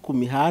tuzi ku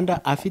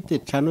mihanda afite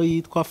channel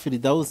yitwa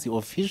FRIDAUS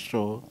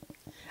official,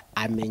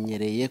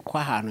 amenyereye ko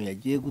ahantu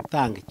yagiye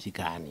gutanga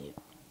ikiganiro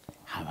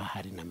haba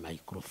hari na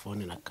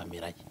microphone na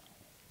kamera ye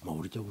mu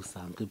buryo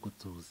busanzwe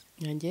gutuza.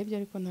 Nyangiye byo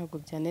ariko ntabwo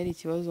byanera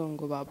ikibazo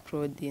ngo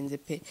baprodinze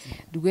pe.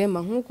 Rwema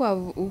nk'uko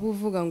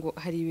uvuga ngo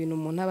hari ibintu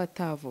umuntu aba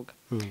atavuga.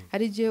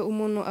 Hari igihe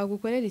umuntu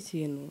agukorera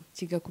ikintu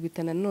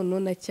kigakubitana none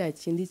na cya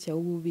kindi cya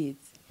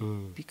ububitsi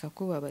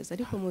bikakubabaza,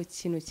 ariko mu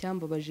kintu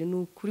cyambabaje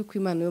n'ukuri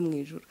kw'Imana yo mu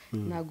ijuru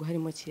ntabwo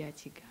harimo kiriya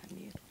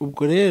kiganiro.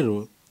 Ubwo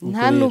rero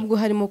nta nubwo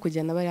harimo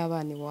kujyana bari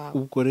abana iwabo.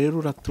 Ubwo rero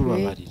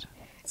uratubabarira.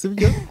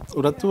 sibyo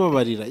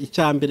uratubabarira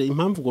icyambere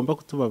impamvu ugomba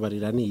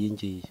kutubabarira ni iyi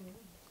ngiyi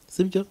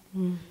sibyo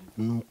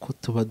nuko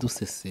tuba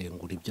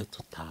dusesengura ibyo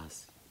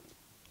tutazi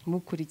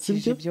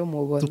mukurikije ibyo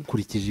mubona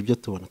dukurikije ibyo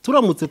tubona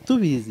turamutse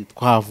tubizi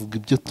twavuga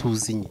ibyo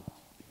tuzi nyine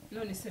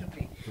none se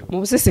mu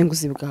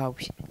busesenguzi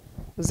bwawe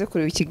uze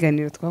kureba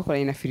ikiganiro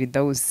twakoranye na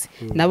FRIDAUS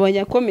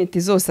nabonye komenti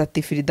zose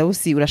ati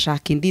FRIDAUS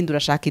urashaka indinda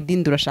urashaka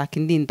indinda urashaka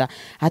indinda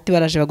ati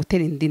baraje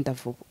bagutera indinda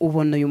vuba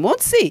ubona uyu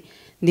munsi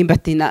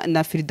NDIMBATI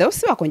na FRIDAUS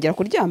bakongera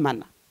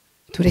kuryamana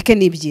tureke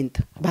n'ibyinda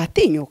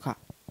batinyuka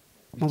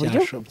mu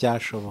buryo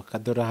byashoboka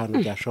dore ahantu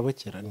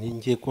byashobokera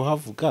ntingiye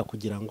kuhavuga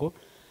kugira ngo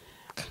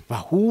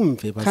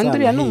bahumve kandi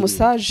uriya ni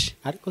umusaje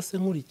ariko se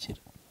nkurikira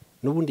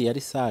n'ubundi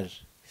yari sage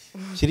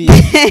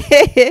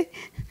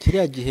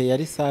kiriya gihe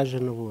yari sage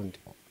n'ubundi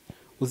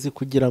uzi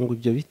kugira ngo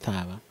ibyo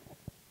bitaba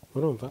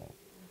urumva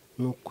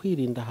ni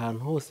ukwirinda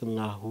ahantu hose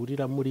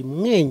mwahurira muri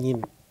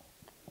mwenyine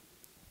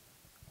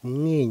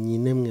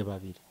mwe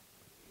babiri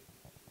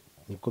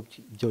nibwo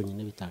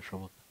byonyine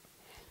bitashoboka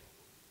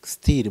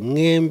sitiri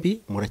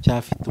mwembi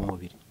muracyafite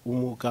umubiri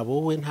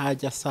umugabo we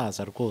ntajya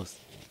asaza rwose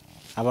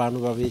abantu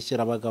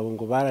babeshyera abagabo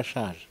ngo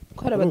barashaje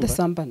ko ari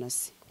abadasambana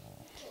se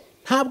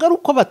ntabwo ari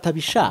uko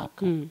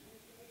batabishaka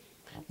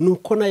ni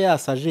uko na ya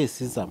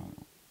sagesse izamo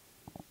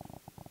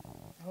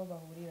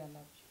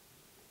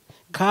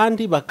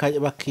kandi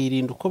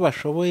bakirinda uko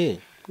bashoboye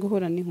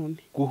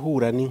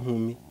guhura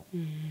n'inkumi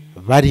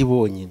bari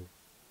bonyine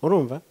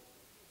urumva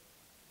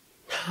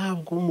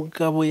ntabwo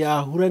umugabo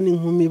yahura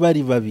n'inkumi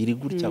bari babiri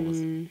gutya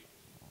gusa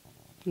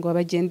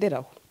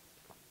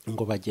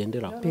ngo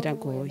bagenderaho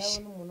biragoye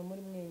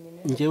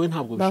njyewe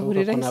ntabwo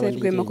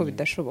bishoboka ko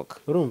bidashoboka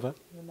urumva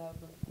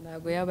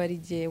ntabwo yaba ari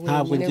jyewe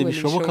ntabwo njye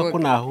bishoboka ko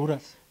nahura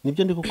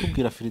nibyo ndi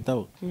kukubwira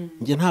FRIDAUS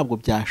njye ntabwo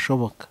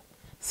byashoboka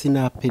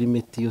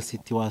sinaperimeti iyo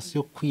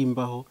situwasiyo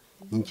kwimbaho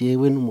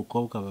njyewe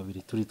n'umukobwa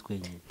babiri turi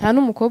twenyine nta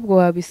n'umukobwa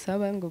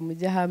wabisaba ngo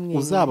mujye hamwe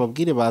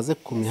uzababwire baze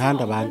ku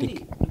mihanda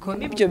bandike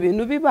ibyo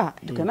bintu biba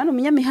rwema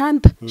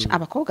n'umunyamihanda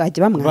abakobwa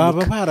bajya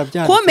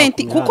bamwandika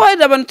komenti kuko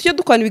hari abantu tujya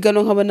dukora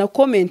ibiganiro nkabona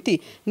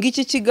komenti ngo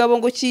iki kigabo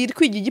ngo kiri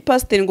kwiga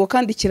igipasiteri ngo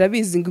kandi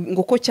kirabizi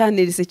ngo ko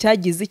cyanerese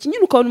cyagize iki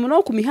nyine ukabona umuntu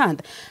wo ku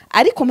mihanda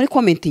ariko muri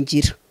komenti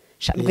ngira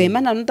rwema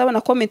ndabona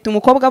komenti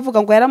umukobwa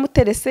avuga ngo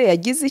yaramuterese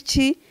yagize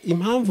iki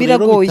impamvu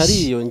rero bitari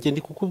iyo njye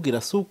ndi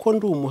kukubwira si uko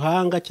ndi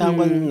umuhanga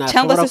cyangwa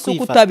nashobora se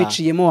uko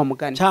utabiciyemo wa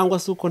mugani cyangwa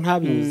se uko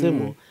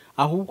ntabinyuzemo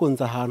ahubwo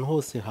nza ahantu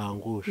hose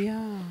hangusha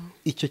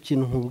icyo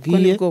kintu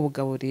nkubwiye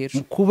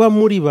kuba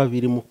muri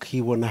babiri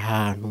mukibona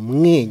ahantu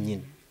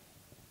mwenyine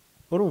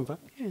urumva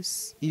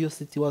iyo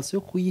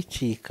situwasiyo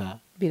kuyicika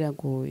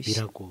biragoye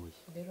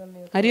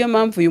ariyo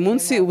mpamvu uyu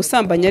munsi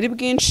ubusambanyi ari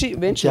bwinshi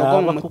benshi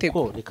bagwa mu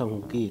mutego reka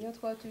nkubwire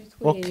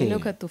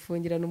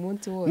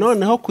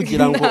noneho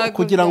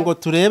kugira ngo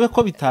turebe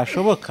ko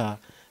bitashoboka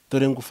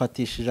dore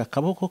ngufatishije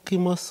akaboko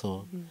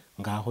k'imoso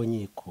ngaho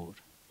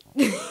nyikura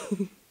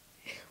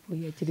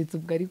uyakiretse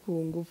ubwo ari ku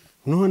ngufu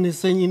none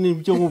se nyine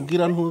ibyo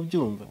mubwira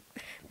ntubyumva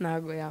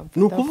ntabwo yamfata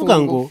ni ukuvuga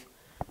ngo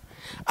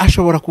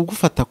ashobora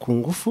kugufata ku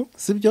ngufu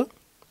sibyo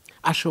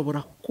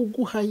ashobora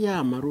kuguha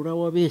ya marura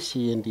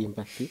wabeshyeye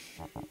NDIMBATI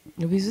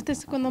ubizi ute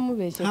siko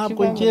namubeshya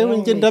ntabwo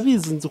njye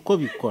ndabizi nzi uko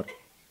bikora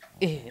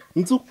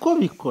nzi uko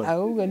bikora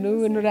ahubwo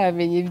n'ubu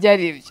nturamenya ibyo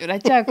ari byo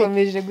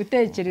uracyakomeje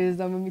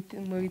gutekereza mu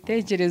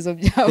bitekerezo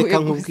byawe reka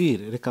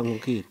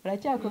nkubwire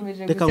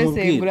uracyakomeje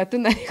gusesengura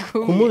tunari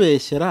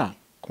kumwe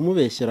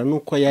kumubeshyera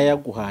nuko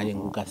yayaguhaye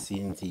ngo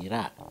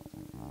ugasinzira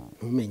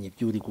ntumenye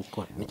ibyo uri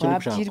gukora nicyo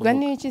nshaka wabwirwa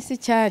n'iki si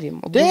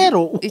cyarimo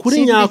rero ukuri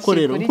nyako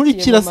rero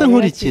nkurikira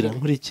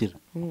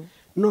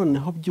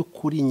noneho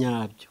by'ukuri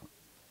nyabyo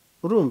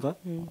urumva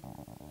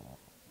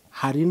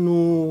hari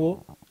n'uwo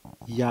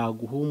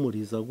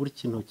yaguhumuriza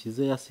gutya intoki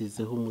ze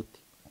yasizeho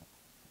umuti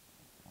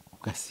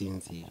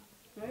ugasinzira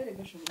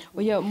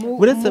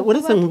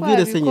uretse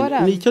nkubwire se nyine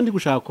nicyo ndi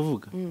gushaka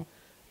kuvuga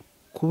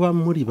kuba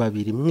muri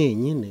babiri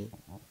mwenyine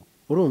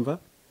urumva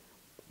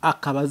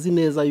akaba azi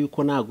neza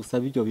yuko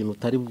nagusaba ibyo bintu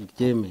utari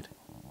bubyemere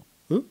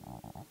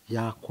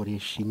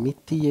yakoresha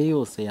imiti ye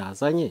yose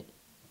yazanye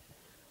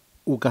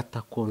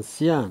ugata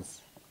konsiyanse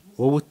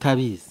wowe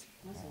utabizi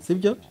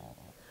sibyo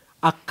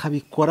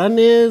akabikora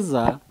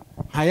neza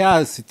nka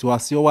ya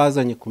situwasiyo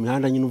wazanye ku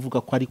mihanda nyine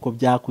uvuga ko ariko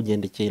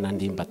byakugendekeye na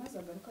NDIMBATI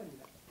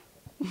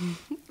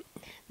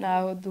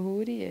ntaho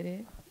duhuriye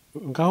rero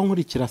ngaho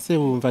nkurikira se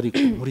wumva ariko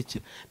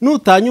nkurikira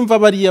nutanyumva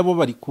bariya bo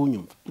bari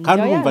kunyumva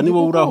kandi wumva ni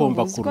wowe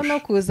urahomba kurusha no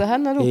kuza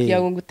hano ari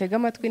ukugira ngo utege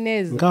amatwi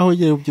neza ngaho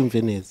yewe ubyumve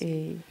neza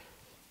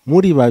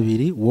muri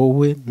babiri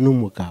wowe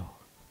n'umugabo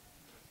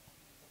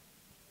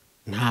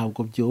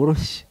ntabwo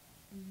byoroshye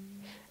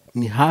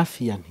ni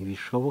hafi ya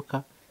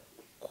ntibishoboka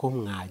ko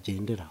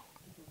mwagenderaho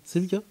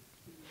sibyo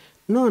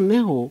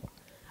noneho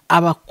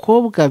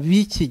abakobwa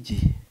b'iki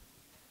gihe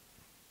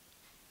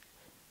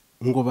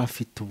ngo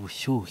bafite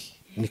ubushyuhe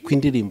niko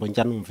indirimbo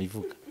njya numva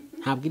ivuga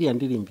ntabwo iriya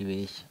ndirimbo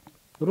ibeshya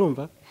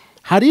urumva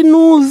hari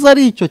n'uza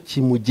ari icyo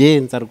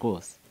kimugenza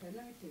rwose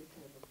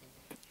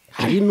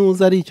hari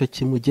n'uza ari icyo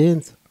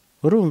kimugenza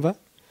urumva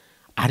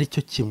ari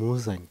cyo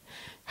kimuzanye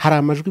hari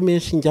amajwi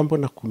menshi njya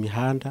mbona ku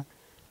mihanda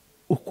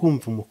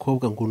ukumva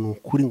umukobwa ngo ni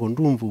ukuri ngo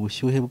ndumva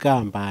ubushyuhe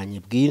bwambanye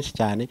bwinshi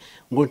cyane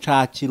ngo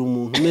nshakira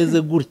umuntu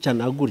umeze gutya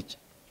na gutya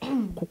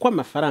kuko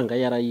amafaranga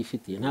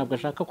yarayifitiye ntabwo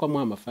ashaka ko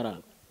amuha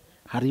amafaranga.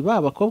 Hari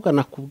ba bakobwa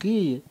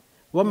nakubwiye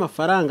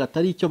b'amafaranga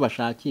atari icyo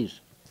bashakisha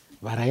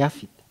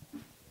barayafite,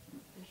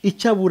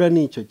 icyo abura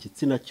ni icyo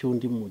gitsina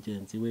cy'undi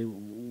mugenzi we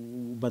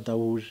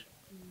badahuje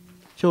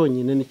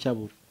cyonyine nicyo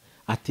abura.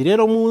 Ati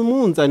rero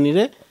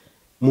mumunzanire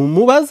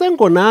mumubaze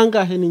ngo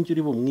nangahe n'injye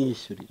uri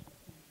bumwishyurire.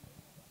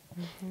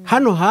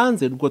 Hano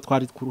hanze ubwo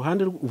twari ku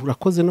ruhande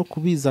urakoze no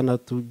kubizana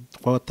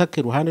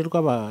twatake ruhande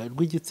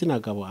rw'igitsina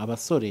gabo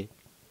abasore.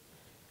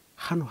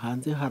 Hano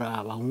hanze hari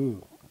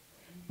abahungu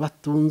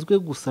batunzwe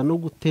gusa no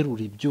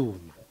guterura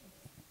ibyuma,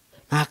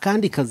 nta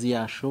kandi kazi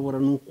yashobora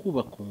ni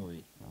ukubaka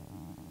umubiri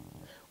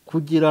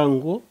kugira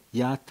ngo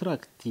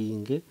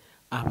yatarakitinge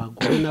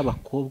abagore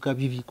n'abakobwa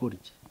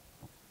b'ibigoryi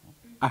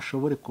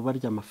ashobore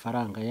kubarya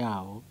amafaranga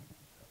yabo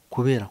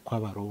kubera ko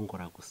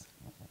abarongora gusa.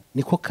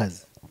 Niko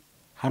kazi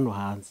hano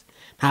hanze,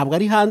 ntabwo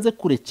ari hanze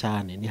kure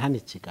cyane, ni hano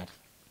i Kigali.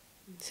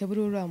 Se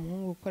buri uriya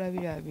muhungu ukora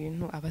biriya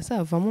bintu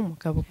abazavamo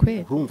umugabo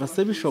kwera? Urumva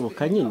se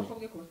bishoboka nyine?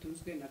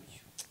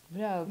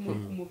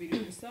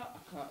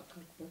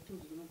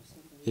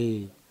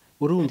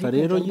 Urumva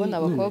rero mbona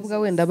abakobwa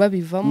wenda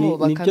babivamo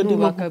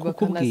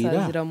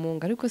bakanasazira mu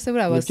ngo, ariko se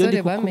buriya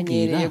abasore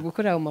bamenyereye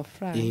gukorera mu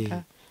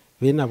mafaranga.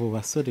 Bene abo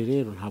basore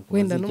rero ntabwo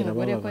wenda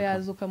n'umugore ko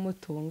yaza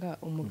ukamutunga,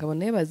 umugabo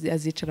nawe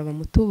azicara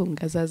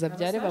bamutunga, azaza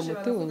abyare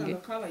bamutunge.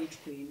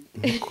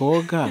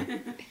 Koga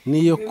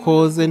niyo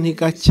koze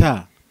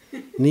ntigacya,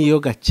 niyo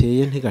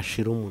gakeye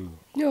ntigashira umunwa.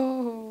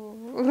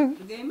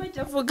 Rwema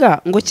ajya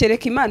avuga ngo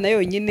kereka Imana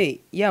yonyine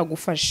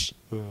yagufasha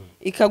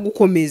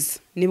ikagukomeza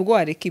nibwo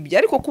wareka ibyo,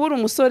 ariko kubura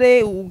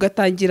umusore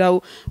ugatangira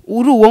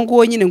uri uwo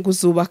nguwo nyine ngo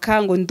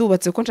uzubaka ngo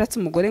ndubatse ko nshatse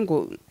umugore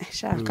ngo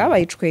shaka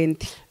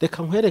bayicwende.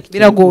 Reka nkwereke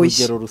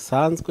urugero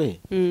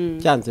rusanzwe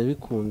byanze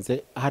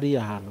bikunze.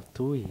 hariya ahantu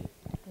utuye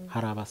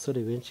hari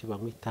abasore benshi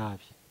banywa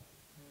itabi,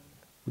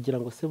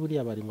 kugira ngo se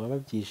buriya barinywa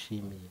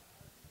babyishimiye.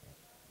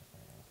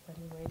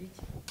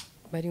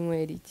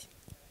 Barinywera iki?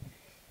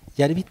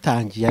 Yari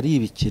bitangiye ari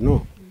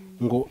ibikino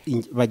ngo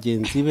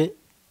bagenzi be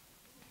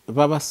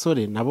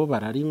b'abasore nabo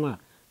bararinywa,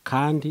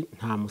 kandi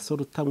nta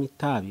musore utanywa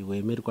itabi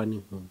wemerwa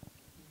n'inkumi.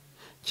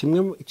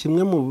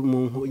 Kimwe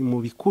mu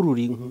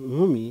bikurura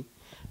inkumi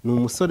ni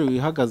umusore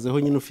wihagazeho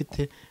nyine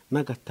ufite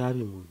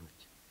n'agatabi mu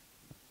ntoki.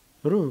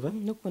 Urumva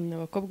n'ukuntu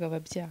abakobwa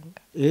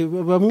babyanga.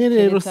 Bamwe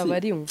rero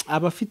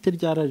abafite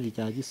ryarari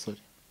rya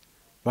gisore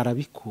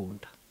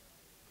barabikunda,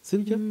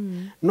 sibyo?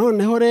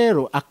 Noneho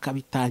rero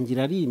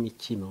akabitangira ari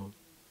imikino,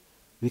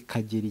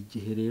 bikagera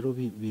igihe rero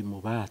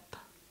bimubata.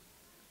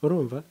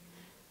 Urumva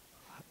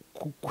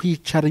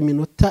kwicara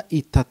iminota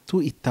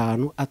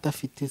 3-5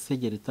 adafite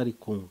segere itari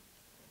kunywa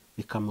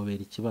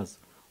bikamubera ikibazo.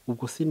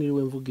 Ubwo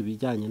siniriwe mvuga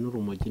ibijyanye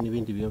n'urumogi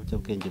n'ibindi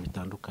biyobyabwenge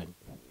bitandukanye.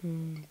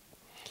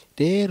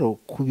 Rero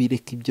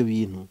kubireka ibyo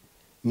bintu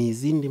ni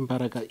izindi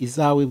mbaraga,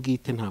 izawe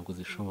bwite ntabwo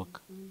zishoboka.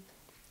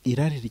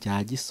 Irari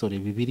rya gisore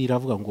Bibiliya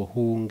iravuga ngo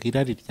hunga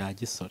irari rya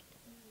gisore,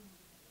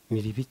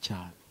 ni ribi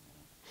cyane.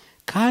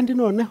 Kandi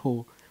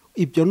noneho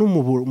ibyo no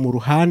mu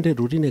ruhande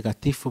ruri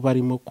negatifu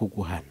barimo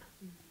kuguhana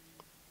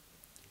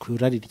ku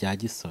irari rya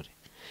gisore.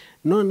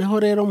 Noneho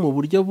rero mu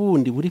buryo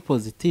bundi buri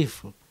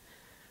pozitifu,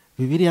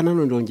 Bibiliya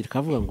nanone irongera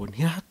ikavuga ngo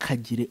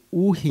ntihakagire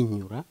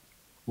uhinyura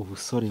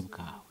ubusore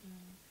bwawe.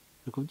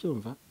 Uri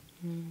kubyumva?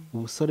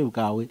 Ubusore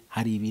bwawe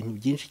hari ibintu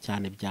byinshi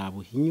cyane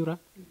byabuhinyura,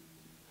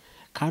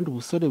 kandi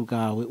ubusore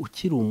bwawe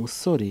ukiri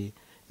umusore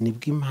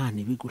nibwo Imana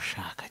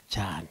ibigushaka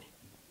cyane.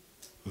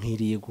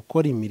 Nkwiriye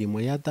gukora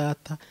imirimo ya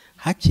data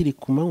hakiri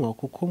ku manywa,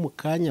 kuko mu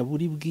kanya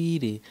buri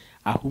bwire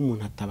aho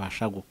umuntu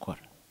atabasha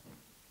gukora.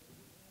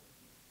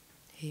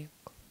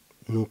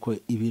 Nuko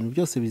ibintu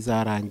byose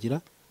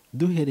bizarangira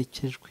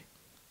duherekejwe.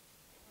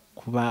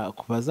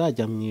 Ku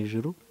bazajya mu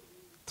ijuru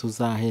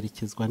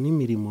tuzaherekezwa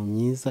n'imirimo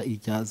myiza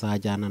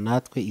izajyana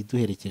natwe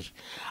iduherekeje.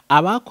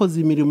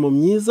 Abakoze imirimo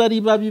myiza ari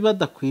babi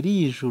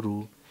badakwiriye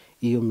ijuru,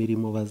 iyo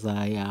mirimo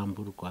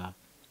bazayamburwa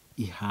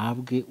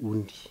ihabwe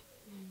undi,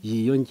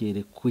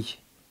 yiyongere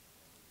kuye.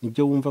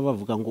 Nibyo wumva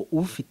bavuga ngo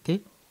ufite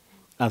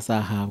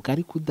azahabwa,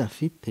 ariko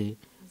udafite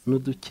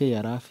n'uduke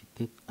yari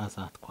afite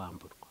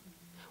azatwamburwa.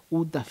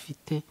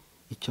 Udafite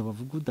icyo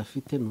bavuga,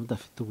 udafite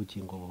n'udafite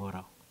ubugingo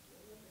buhoraho.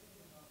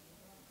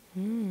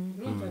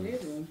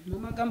 Mu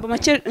magambo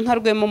make nka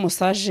Rwema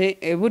musaje,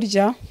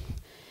 burya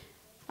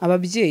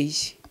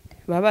ababyeyi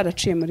baba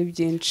baraciye muri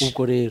byinshi.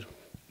 Ubwo rero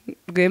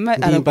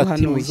Rwema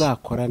NDIMBATI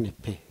muzakorane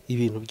pe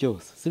ibintu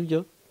byose,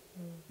 sibyo?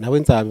 Nawe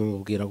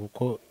nzabimubwira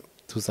kuko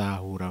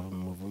tuzahura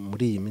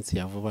muri iyi minsi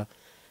ya vuba.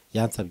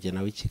 Yansabye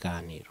nawe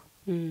ikiganiro,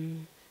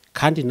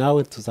 kandi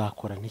nawe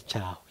tuzakora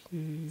n'icyawe,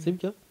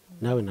 sibyo?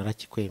 Nawe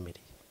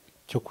narakikwemereye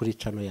cyo kuri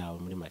cano yawe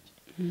muri make.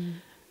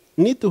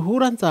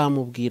 Niduhura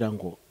nzamubwira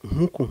ngo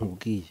nk'uko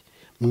nkubwiye,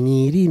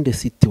 mwirinde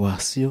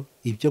situwasiyo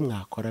ibyo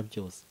mwakora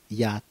byose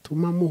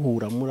yatuma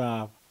muhura muri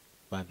aba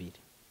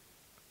babiri.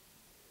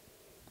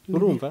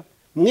 Urumva?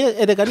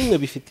 Erega nimwe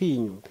bifitiye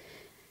inyungu.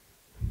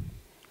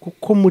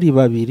 kuko muri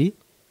babiri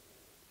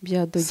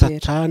byadogera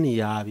satani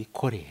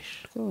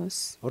yabikoresha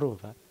rwose.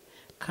 urumva,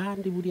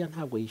 kandi buriya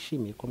ntabwo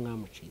yishimiye ko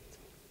mwamucitse.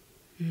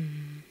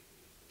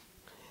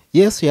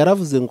 Yesu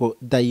yaravuze ngo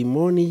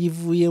dayimoni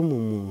yivuye mu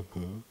muntu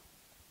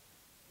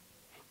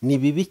ni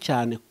bibi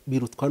cyane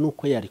birutwa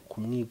nuko yari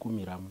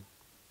kumwigumiramo.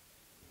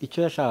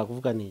 Icyo yashaka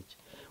kuvuga ni iki?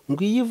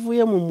 Ngo iyo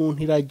ivuye mu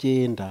muntu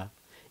iragenda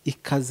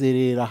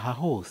ikazerera aha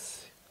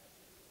hose,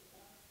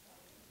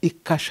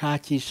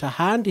 ikashakisha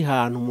ahandi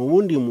hantu mu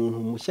wundi muntu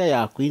mushya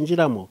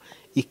yakwinjiramo,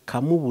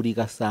 ikamubura,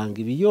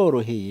 igasanga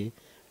ibiyoroheye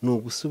ni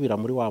ugusubira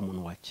muri wa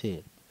muntu wa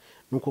kera.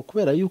 Nuko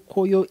kubera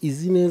yuko yo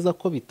izi neza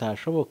ko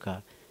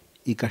bitashoboka,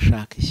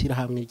 igashaka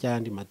ishyirahamwe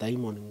ry'andi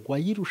madayimoni ngo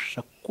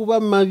ayirusha kuba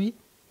mabi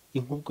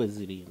inkubwe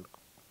zirindwa,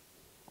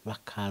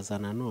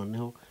 bakazana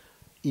noneho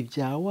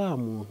ibya wa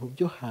muntu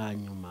byo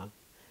hanyuma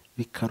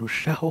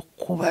bikarushaho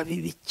kuba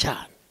bibi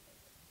cyane.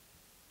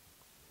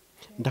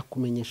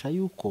 Ndakumenyesha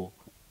yuko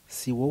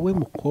si wowe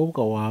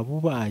mukobwa waba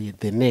ubaye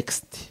the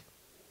next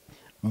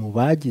mu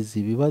bagize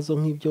ibibazo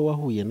nk'ibyo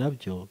wahuye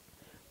nabyo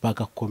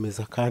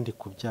bagakomeza kandi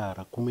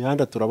kubyara. Ku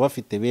mihanda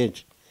turabafite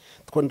benshi.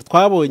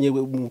 Twabonye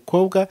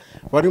umukobwa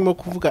barimo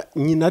kuvuga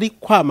nyina ari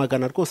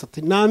kwamagana rwose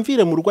ati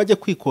namvire mu rugo ajye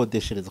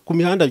kwikodeshereza. Ku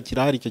mihanda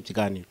kirahari icyo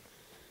kiganiro,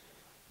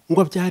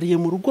 ngo byariye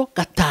mu rugo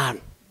 5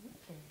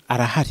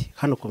 arahari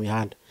hano ku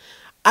mihanda,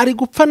 ari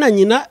gupfa na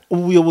nyina,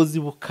 ubuyobozi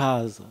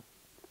bukaza,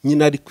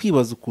 nyina ari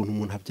kwibaza ukuntu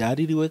umuntu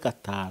abyaririwe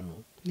 5.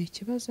 Ni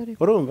ikibazo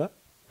ariko urumva,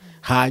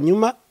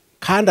 hanyuma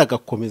kandi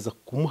agakomeza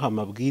kumuha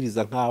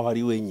amabwiriza nkaho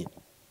ari wenyine,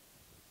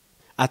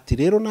 ati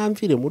rero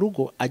namvire mu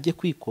rugo ajye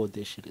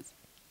kwikodeshereza.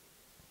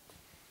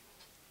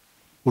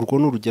 Urwo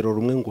ni urugero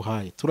rumwe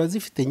nguhaye,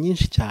 turazifite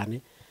nyinshi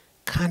cyane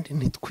kandi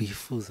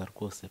ntitwifuza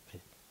rwose pe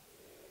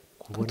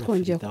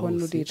twongeye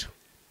kubonurira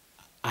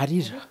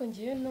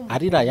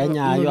arira ya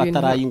nyayo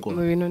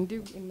atarayingoma. Mu bintu ndi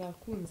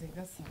nakunze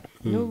gasa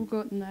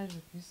nubwo naje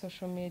kuri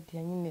social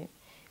media nyine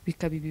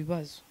bikaba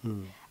ibibazo,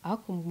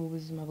 ariko mu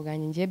buzima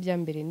bwanjye ngiye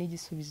byambere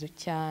n'igisubizo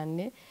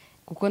cyane,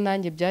 kuko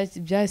nanjye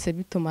byahise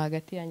bituma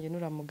hagati yanjye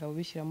n'uramugabo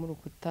bishyiramo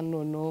urukuta,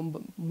 none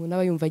umuntu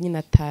aba yumva nyine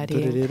atare.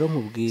 Dore rero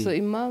mubwiye, so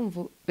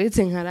impamvu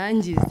uretse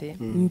nkarangize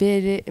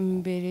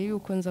mbere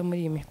yuko nza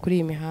kuri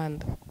iyi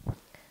mihanda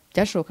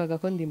byashobokaga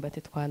ko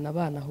ndimbati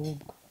twanabana,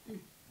 ahubwo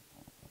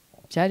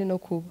byari no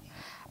kuba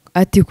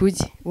ati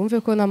kuki wumve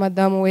ko na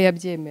madamu we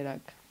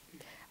yabyemeraga,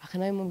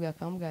 akanabimubwira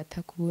akamubwira ati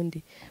akubundi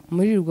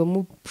murirwa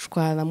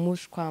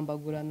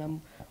mushwambagurana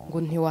ngo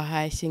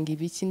ntiwahashye ngo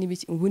ibiki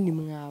n'ibiki, ubundi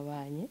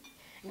mwabanye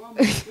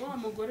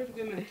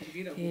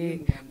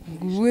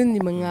ubundi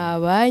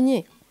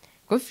mwabanye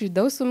ko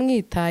FRIDAUS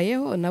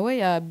umwitayeho nawe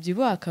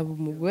yabyibuha akaba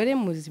umugore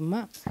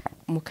muzima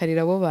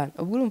mukarira abo bana.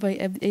 Ubwo urumva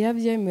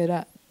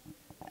yabyemera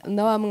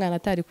na wa mwana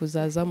atari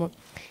kuzazamo.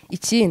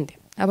 Ikindi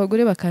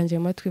abagore bakanje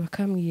amatwi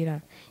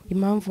bakambwira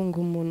impamvu ngo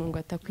umuntu ngo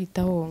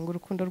atakwitaho, ngo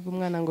urukundo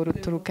rw'umwana ngo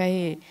ruturuka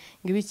he,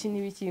 ngo ibiki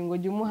n'ibiki, ngo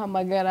jya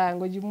umuhamagara,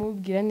 ngo jya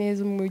umubwira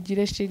neza,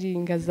 umugire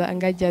shiringa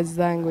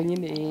ngajyaza ngo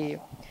nyine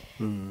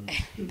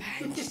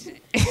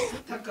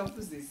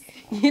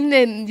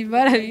nyine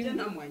ndibara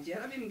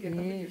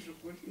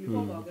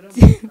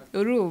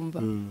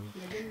urumva.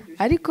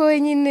 Ariko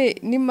we nyine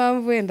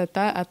n'impamvu wenda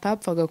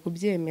atapfaga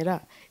kubyemera,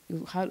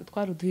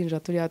 twari uduhinja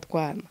turiya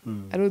twana,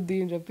 ari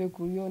uduhinja pe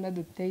ku buryo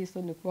naduteye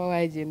isoni kuba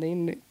wagenda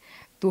nyine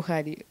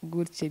duhari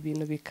gutya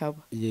ibintu bikaba.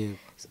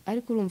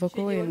 Ariko urumva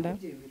ko wenda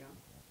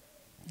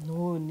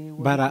none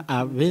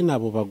bene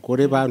abo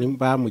bagore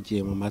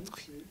bamugiye mu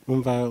matwi,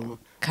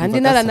 kandi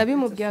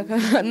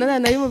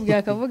naranabimubwiye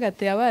akavuga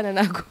ati abana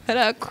ntabwo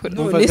barakura.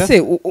 None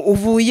se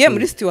uvuye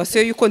muri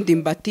situation y'uko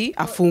ndimbati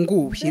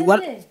afunguwe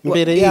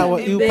mbere yawo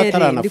y'uko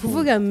ataranafunga, ndi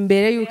kuvuga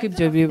mbere y'uko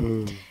ibyo biba,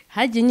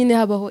 hagiye nyine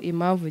habaho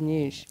impamvu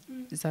nyinshi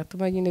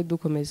zatuma nyine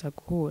dukomeza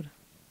guhura.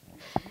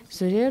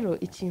 So rero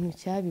ikintu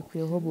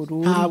cyabikuyeho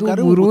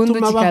burundu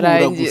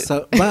kikarangira,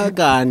 gusa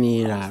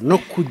baganira no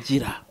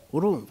kugira,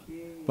 urumva,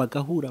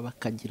 bagahura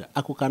bakagira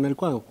ako kana ari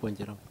kwanga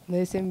kongeraho.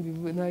 Nese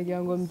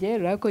nagira ngo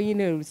mbyero, ariko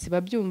nyine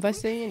sibabyumva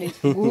se nyine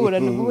guhura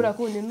no guhura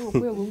kundi nuko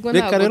ubwo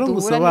reka rero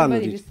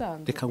ngusobanurire,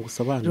 reka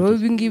ngusobanurire rero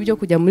ibingibi byo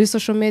kujya muri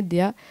social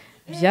media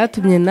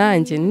byatumye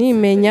nanjye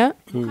nimenya.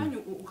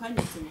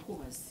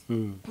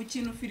 Ku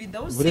kintu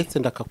FRIDAUS uretse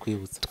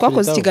ndakakwibutsa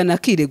twakoze ikiganiro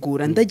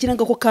akiregura, ndagira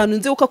ngo ako kantu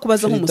nze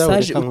ukakubaza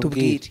nk'umusaje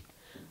utubwire.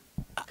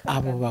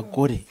 Abo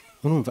bagore,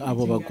 urumva,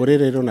 abo bagore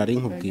rero nari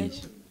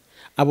nkubwiye,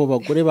 abo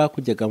bagore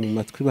bakujyaga mu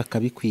matwi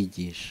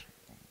bakabikwigisha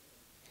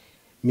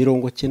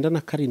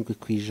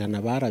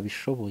 97%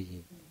 barabishoboye,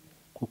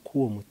 kuko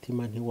uwo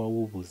mutima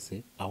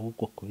ntiwawubuze,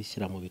 ahubwo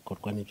kubishyira mu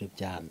bikorwa nibyo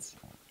byanze.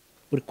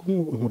 Uri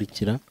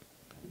kunkurikira,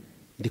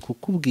 ndi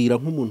kukubwira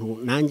nk'umuntu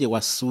nanjye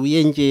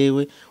wasuye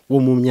ngewe wo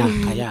mu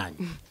myaka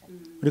yanyu,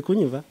 uri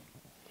kunyumva?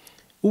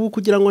 Ubu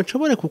kugira ngo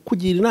nshobore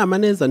kukugira inama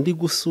neza, ndi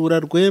gusura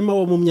Rwema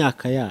wo mu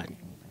myaka yanyu.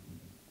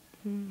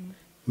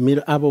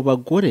 Abo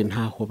bagore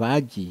ntaho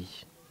bagiye,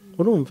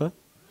 urumva,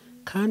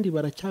 kandi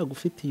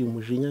baracyagufitiye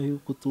umujinya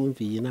y'uko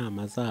utumviye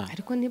inama zabo.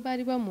 Ariko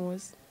ntibari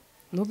bamuzi,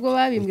 nubwo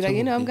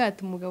babimbwiraga niba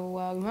mbwate umugabo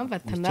wawe impamvu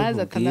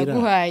atanaza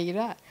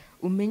atanaguhayira,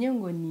 umenye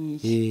ngo ni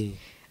iki.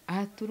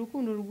 Ati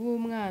urukundo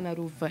rw'umwana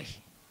ruvahe,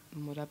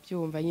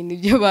 murabyumva nyine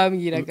ibyo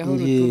bambwiraga aho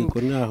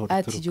ruturuka.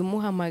 Ati jya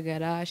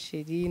umuhamagara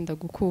sheri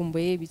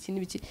ndagukumbuye biki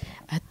n'ibiki.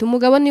 Ati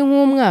umugabo ni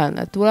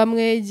nk'umwana,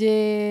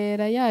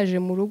 turamwegera yaje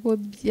mu rugo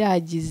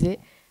byagize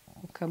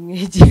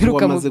ukamwegera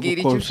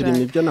ukamubwira icyo ushaka.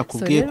 Ibyo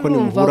nakubwiye ko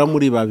nimuhura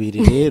muri babiri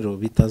rero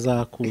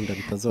bitazakunda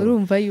bitazora.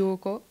 Urumva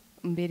yuko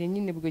mbere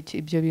nyine bwo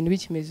ibyo bintu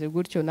bikimeze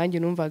gutyo nanjye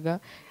numvaga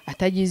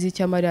atagize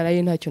icyo amarira ari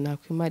ntacyo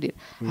nakwimarira.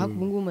 Ariko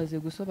ubu ngubu umaze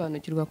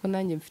gusobanukirwa ko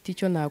nanjye mfite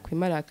icyo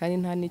nakwimarira kandi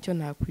nta n'icyo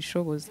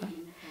nakwishoboza.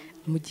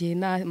 Mu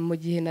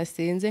gihe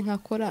nasenze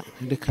nkakora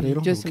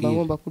byose mba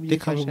ngomba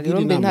kubyifasha.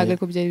 Rero mbe ntabwo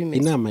ariko byari bimeze.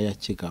 Inama ya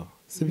kigabo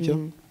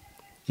sibyo?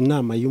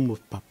 Inama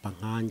y'umupapa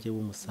nkanjye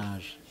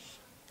w'umusaje.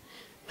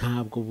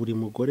 Ntabwo buri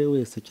mugore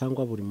wese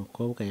cyangwa buri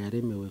mukobwa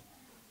yaremewe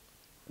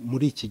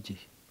muri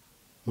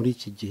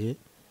iki gihe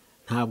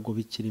ntabwo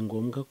bikiri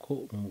ngombwa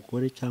ko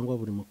umugore cyangwa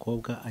buri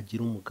mukobwa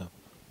agira umugabo.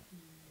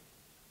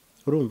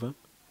 Urumva?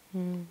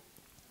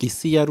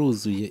 Isi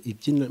yaruzuye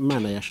ibyo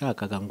Imana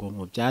yashakaga ngo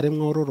mubyare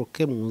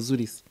mwororoke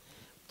mwuzure isi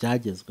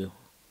byagezweho.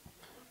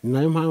 Ni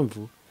nayo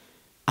mpamvu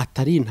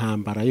atari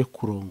intambara yo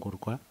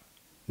kurongorwa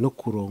no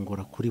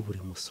kurongora kuri buri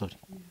musore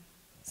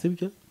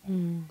sibyo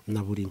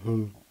na buri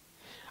nkumi,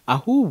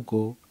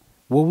 ahubwo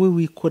wowe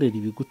wikorera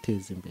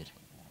ibiguteza imbere.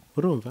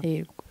 Urumva?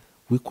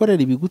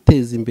 Wikorera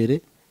ibiguteza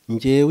imbere.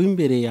 Ngewe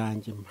imbere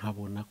yanjye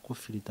mpabona ko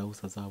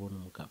FRIDAUS azabona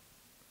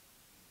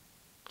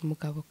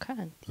umugabo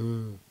kandi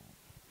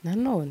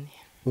nanone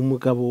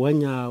umugabo wa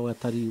nyawe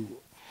atari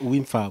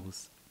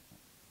uw'imfabusa.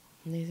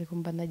 neze ko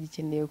mba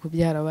nagikeneye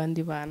kubyara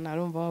abandi bana.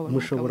 Urumva wabona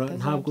mushobora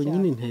ntabwo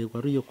nyine intego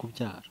ari yo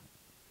kubyara.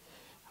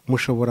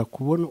 Ushobora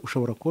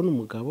kubona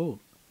umugabo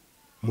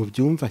mu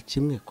byumva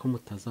kimwe ko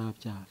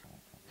mutazabyara,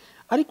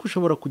 ariko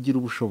ushobora kugira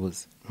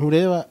ubushobozi.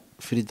 Ntureba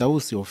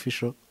FRIDAUS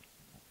official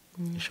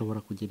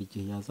ishobora kugera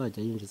igihe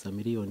yazajya yinjiza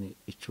miliyoni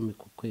 10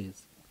 ku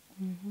kwezi.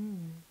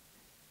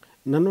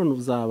 Nanone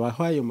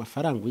uzabaho ayo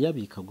mafaranga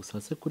uyabika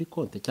gusa se kuri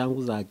konti cyangwa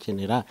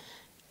uzakenera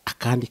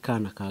akandi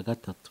kana ka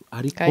gatatu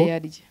ariko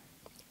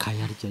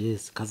kayarya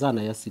yes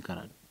kazana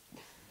yasigarana.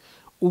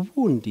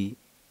 Ubundi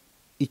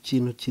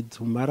ikintu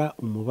kitumara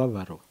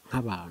umubabaro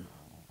nk'abantu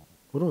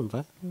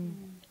urumva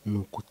ni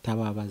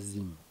ukutaba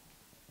abazimu.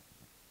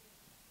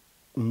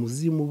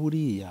 Umuzimu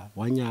buriya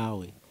wa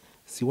nyawe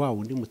si wa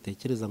wundi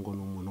mutekereza ngo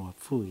ni umuntu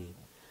wapfuye,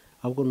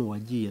 ahubwo ni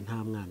uwagiye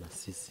nta mwana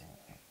asize.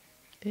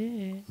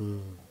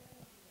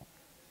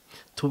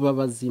 Tuba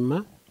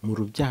bazima mu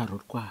rubyaro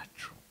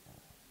rwacu.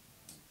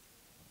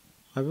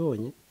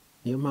 Wabibonye?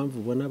 Niyo mpamvu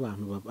ubona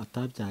abantu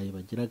batabyaye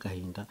bagira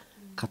agahinda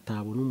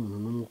katabona umuntu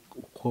n'umwe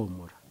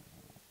ukomora.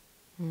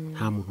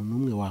 Nta muntu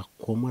n'umwe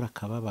wakomora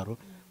akababaro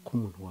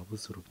k'umuntu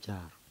wabuze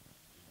urubyaro.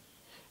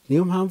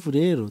 Niyo mpamvu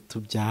rero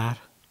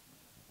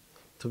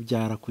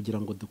tubyara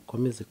kugira ngo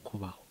dukomeze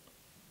kubaho.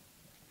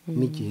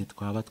 N'igihe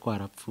twaba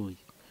twarapfuye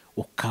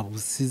ukaba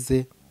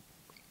usize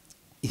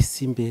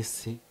isi,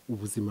 mbese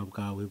ubuzima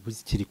bwawe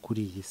bukiri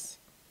kuri iyi si.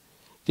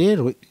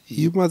 Rero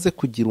iyo umaze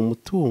kugira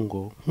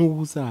umutungo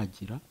nk'ubu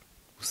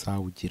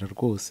uzawugira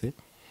rwose,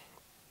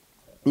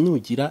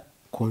 nugira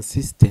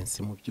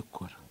consistency mu byo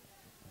ukora,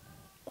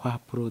 kwa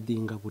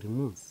porodinga buri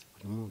munsi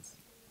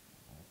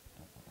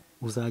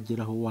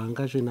uzagera aho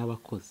wangaje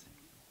n'abakozi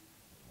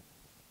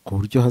ku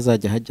buryo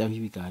hazajya hajyaho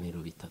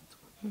ibiganiro 3.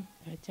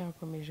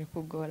 Ndacyakomeje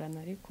kugorana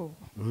ariko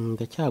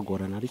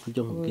ndacyagorana ariko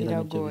ibyo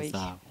nkubwira nibyo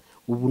bizaba.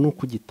 Ubu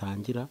nuko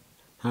ugitangira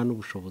nta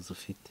n'ubushobozi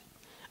ufite,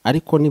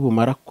 ariko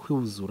nibumara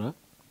kwuzura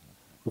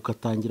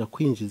ugatangira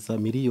kwinjiza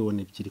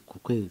miliyoni 2 ku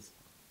kwezi,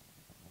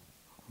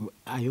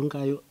 ayo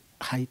ngayo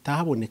hahita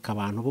haboneka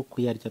abantu bo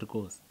kuyarya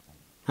rwose.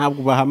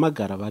 Ntabwo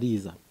bahamagara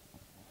barizana.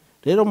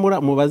 Rero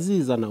mu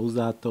bazizana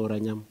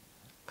uzatoranyamo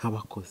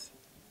nk'abakozi,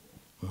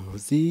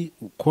 uzi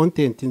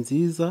content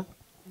nziza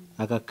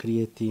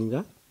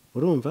agakriyetinga.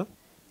 Urumva?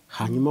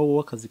 Hanyuma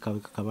wowe akazi kawe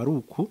kakaba ari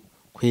uku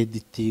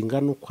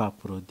kweditinga no kwa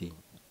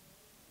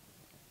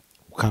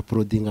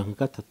porodinga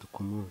nka 3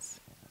 ku munsi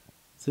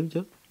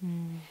sibyo?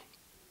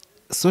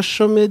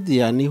 Social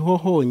media niho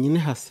honyine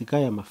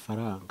hasigaye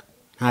amafaranga,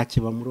 nta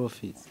kiba muri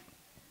office.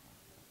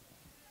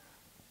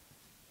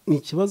 Ni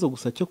ikibazo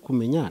gusa cyo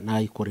kumenya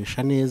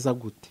nayikoresha neza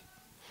gute.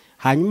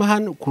 Hanyuma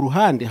hano ku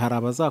ruhande hari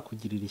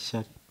abazakugirira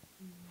ishyari.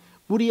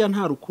 Buriya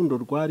nta rukundo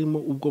rwarimo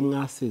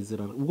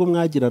ubwo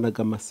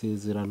mwagiranaga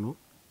amasezerano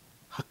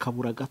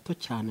hakabura gato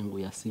cyane ngo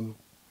yasinye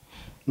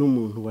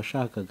n'umuntu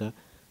washakaga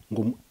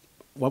ngo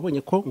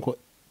wabonye ko ngo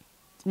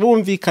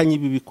bumvikanye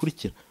ibi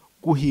bikurikira: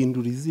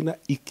 guhindura izina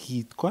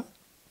ikitwa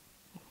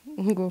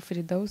ngo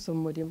FRIDAUS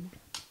umurimo,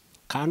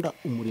 kandi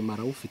umurimo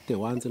arawufite,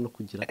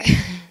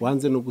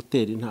 wanze no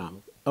gutera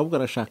intambwe, ahubwo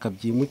arashaka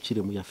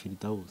byimukire mu ya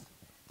FRIDAUS.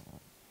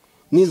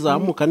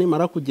 Nizamuka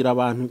nimara kugira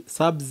abantu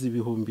subs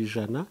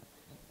 100,000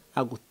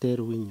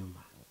 agutera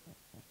uw'inyuma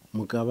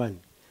mugabane.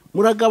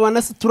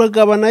 Muragabana se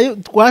turagabana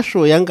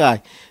twashoye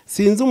angahe?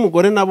 Sinzi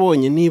umugore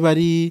nabonye niba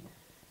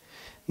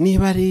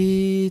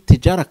ari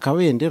tijara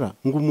kabendera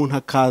ngo umuntu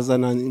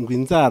akazana ngo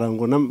inzara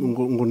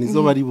ngo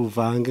nizo bari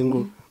buvange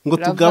ngo ngo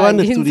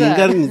tugabane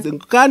turinganize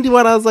kandi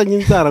warazanye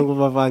inzara ngo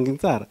bavanga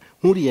inzara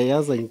nkuriya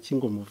yazanye iki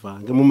ngo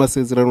muvange mu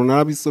masezerano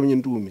narabisomye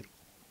ndumira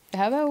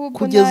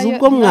kugeza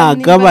ubwo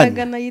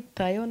mwagabana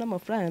nayitayeho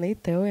n'amafaranga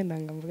nayitayeho wenda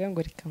ngavuga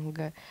ngo reka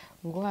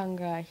ngo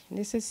hangaye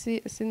nese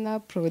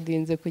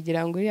sinaprodinze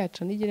kugira ngo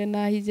yacu nigire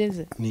naho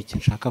igeze niki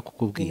nshaka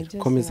kukubwira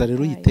komeza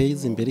rero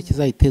yiteze imbere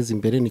kizayiteza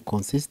imbere ni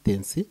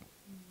consistency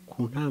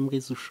ku ntambwe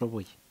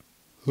z'ushoboye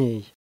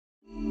nkeya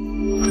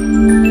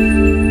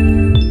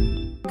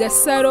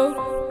GASARO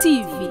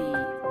TV.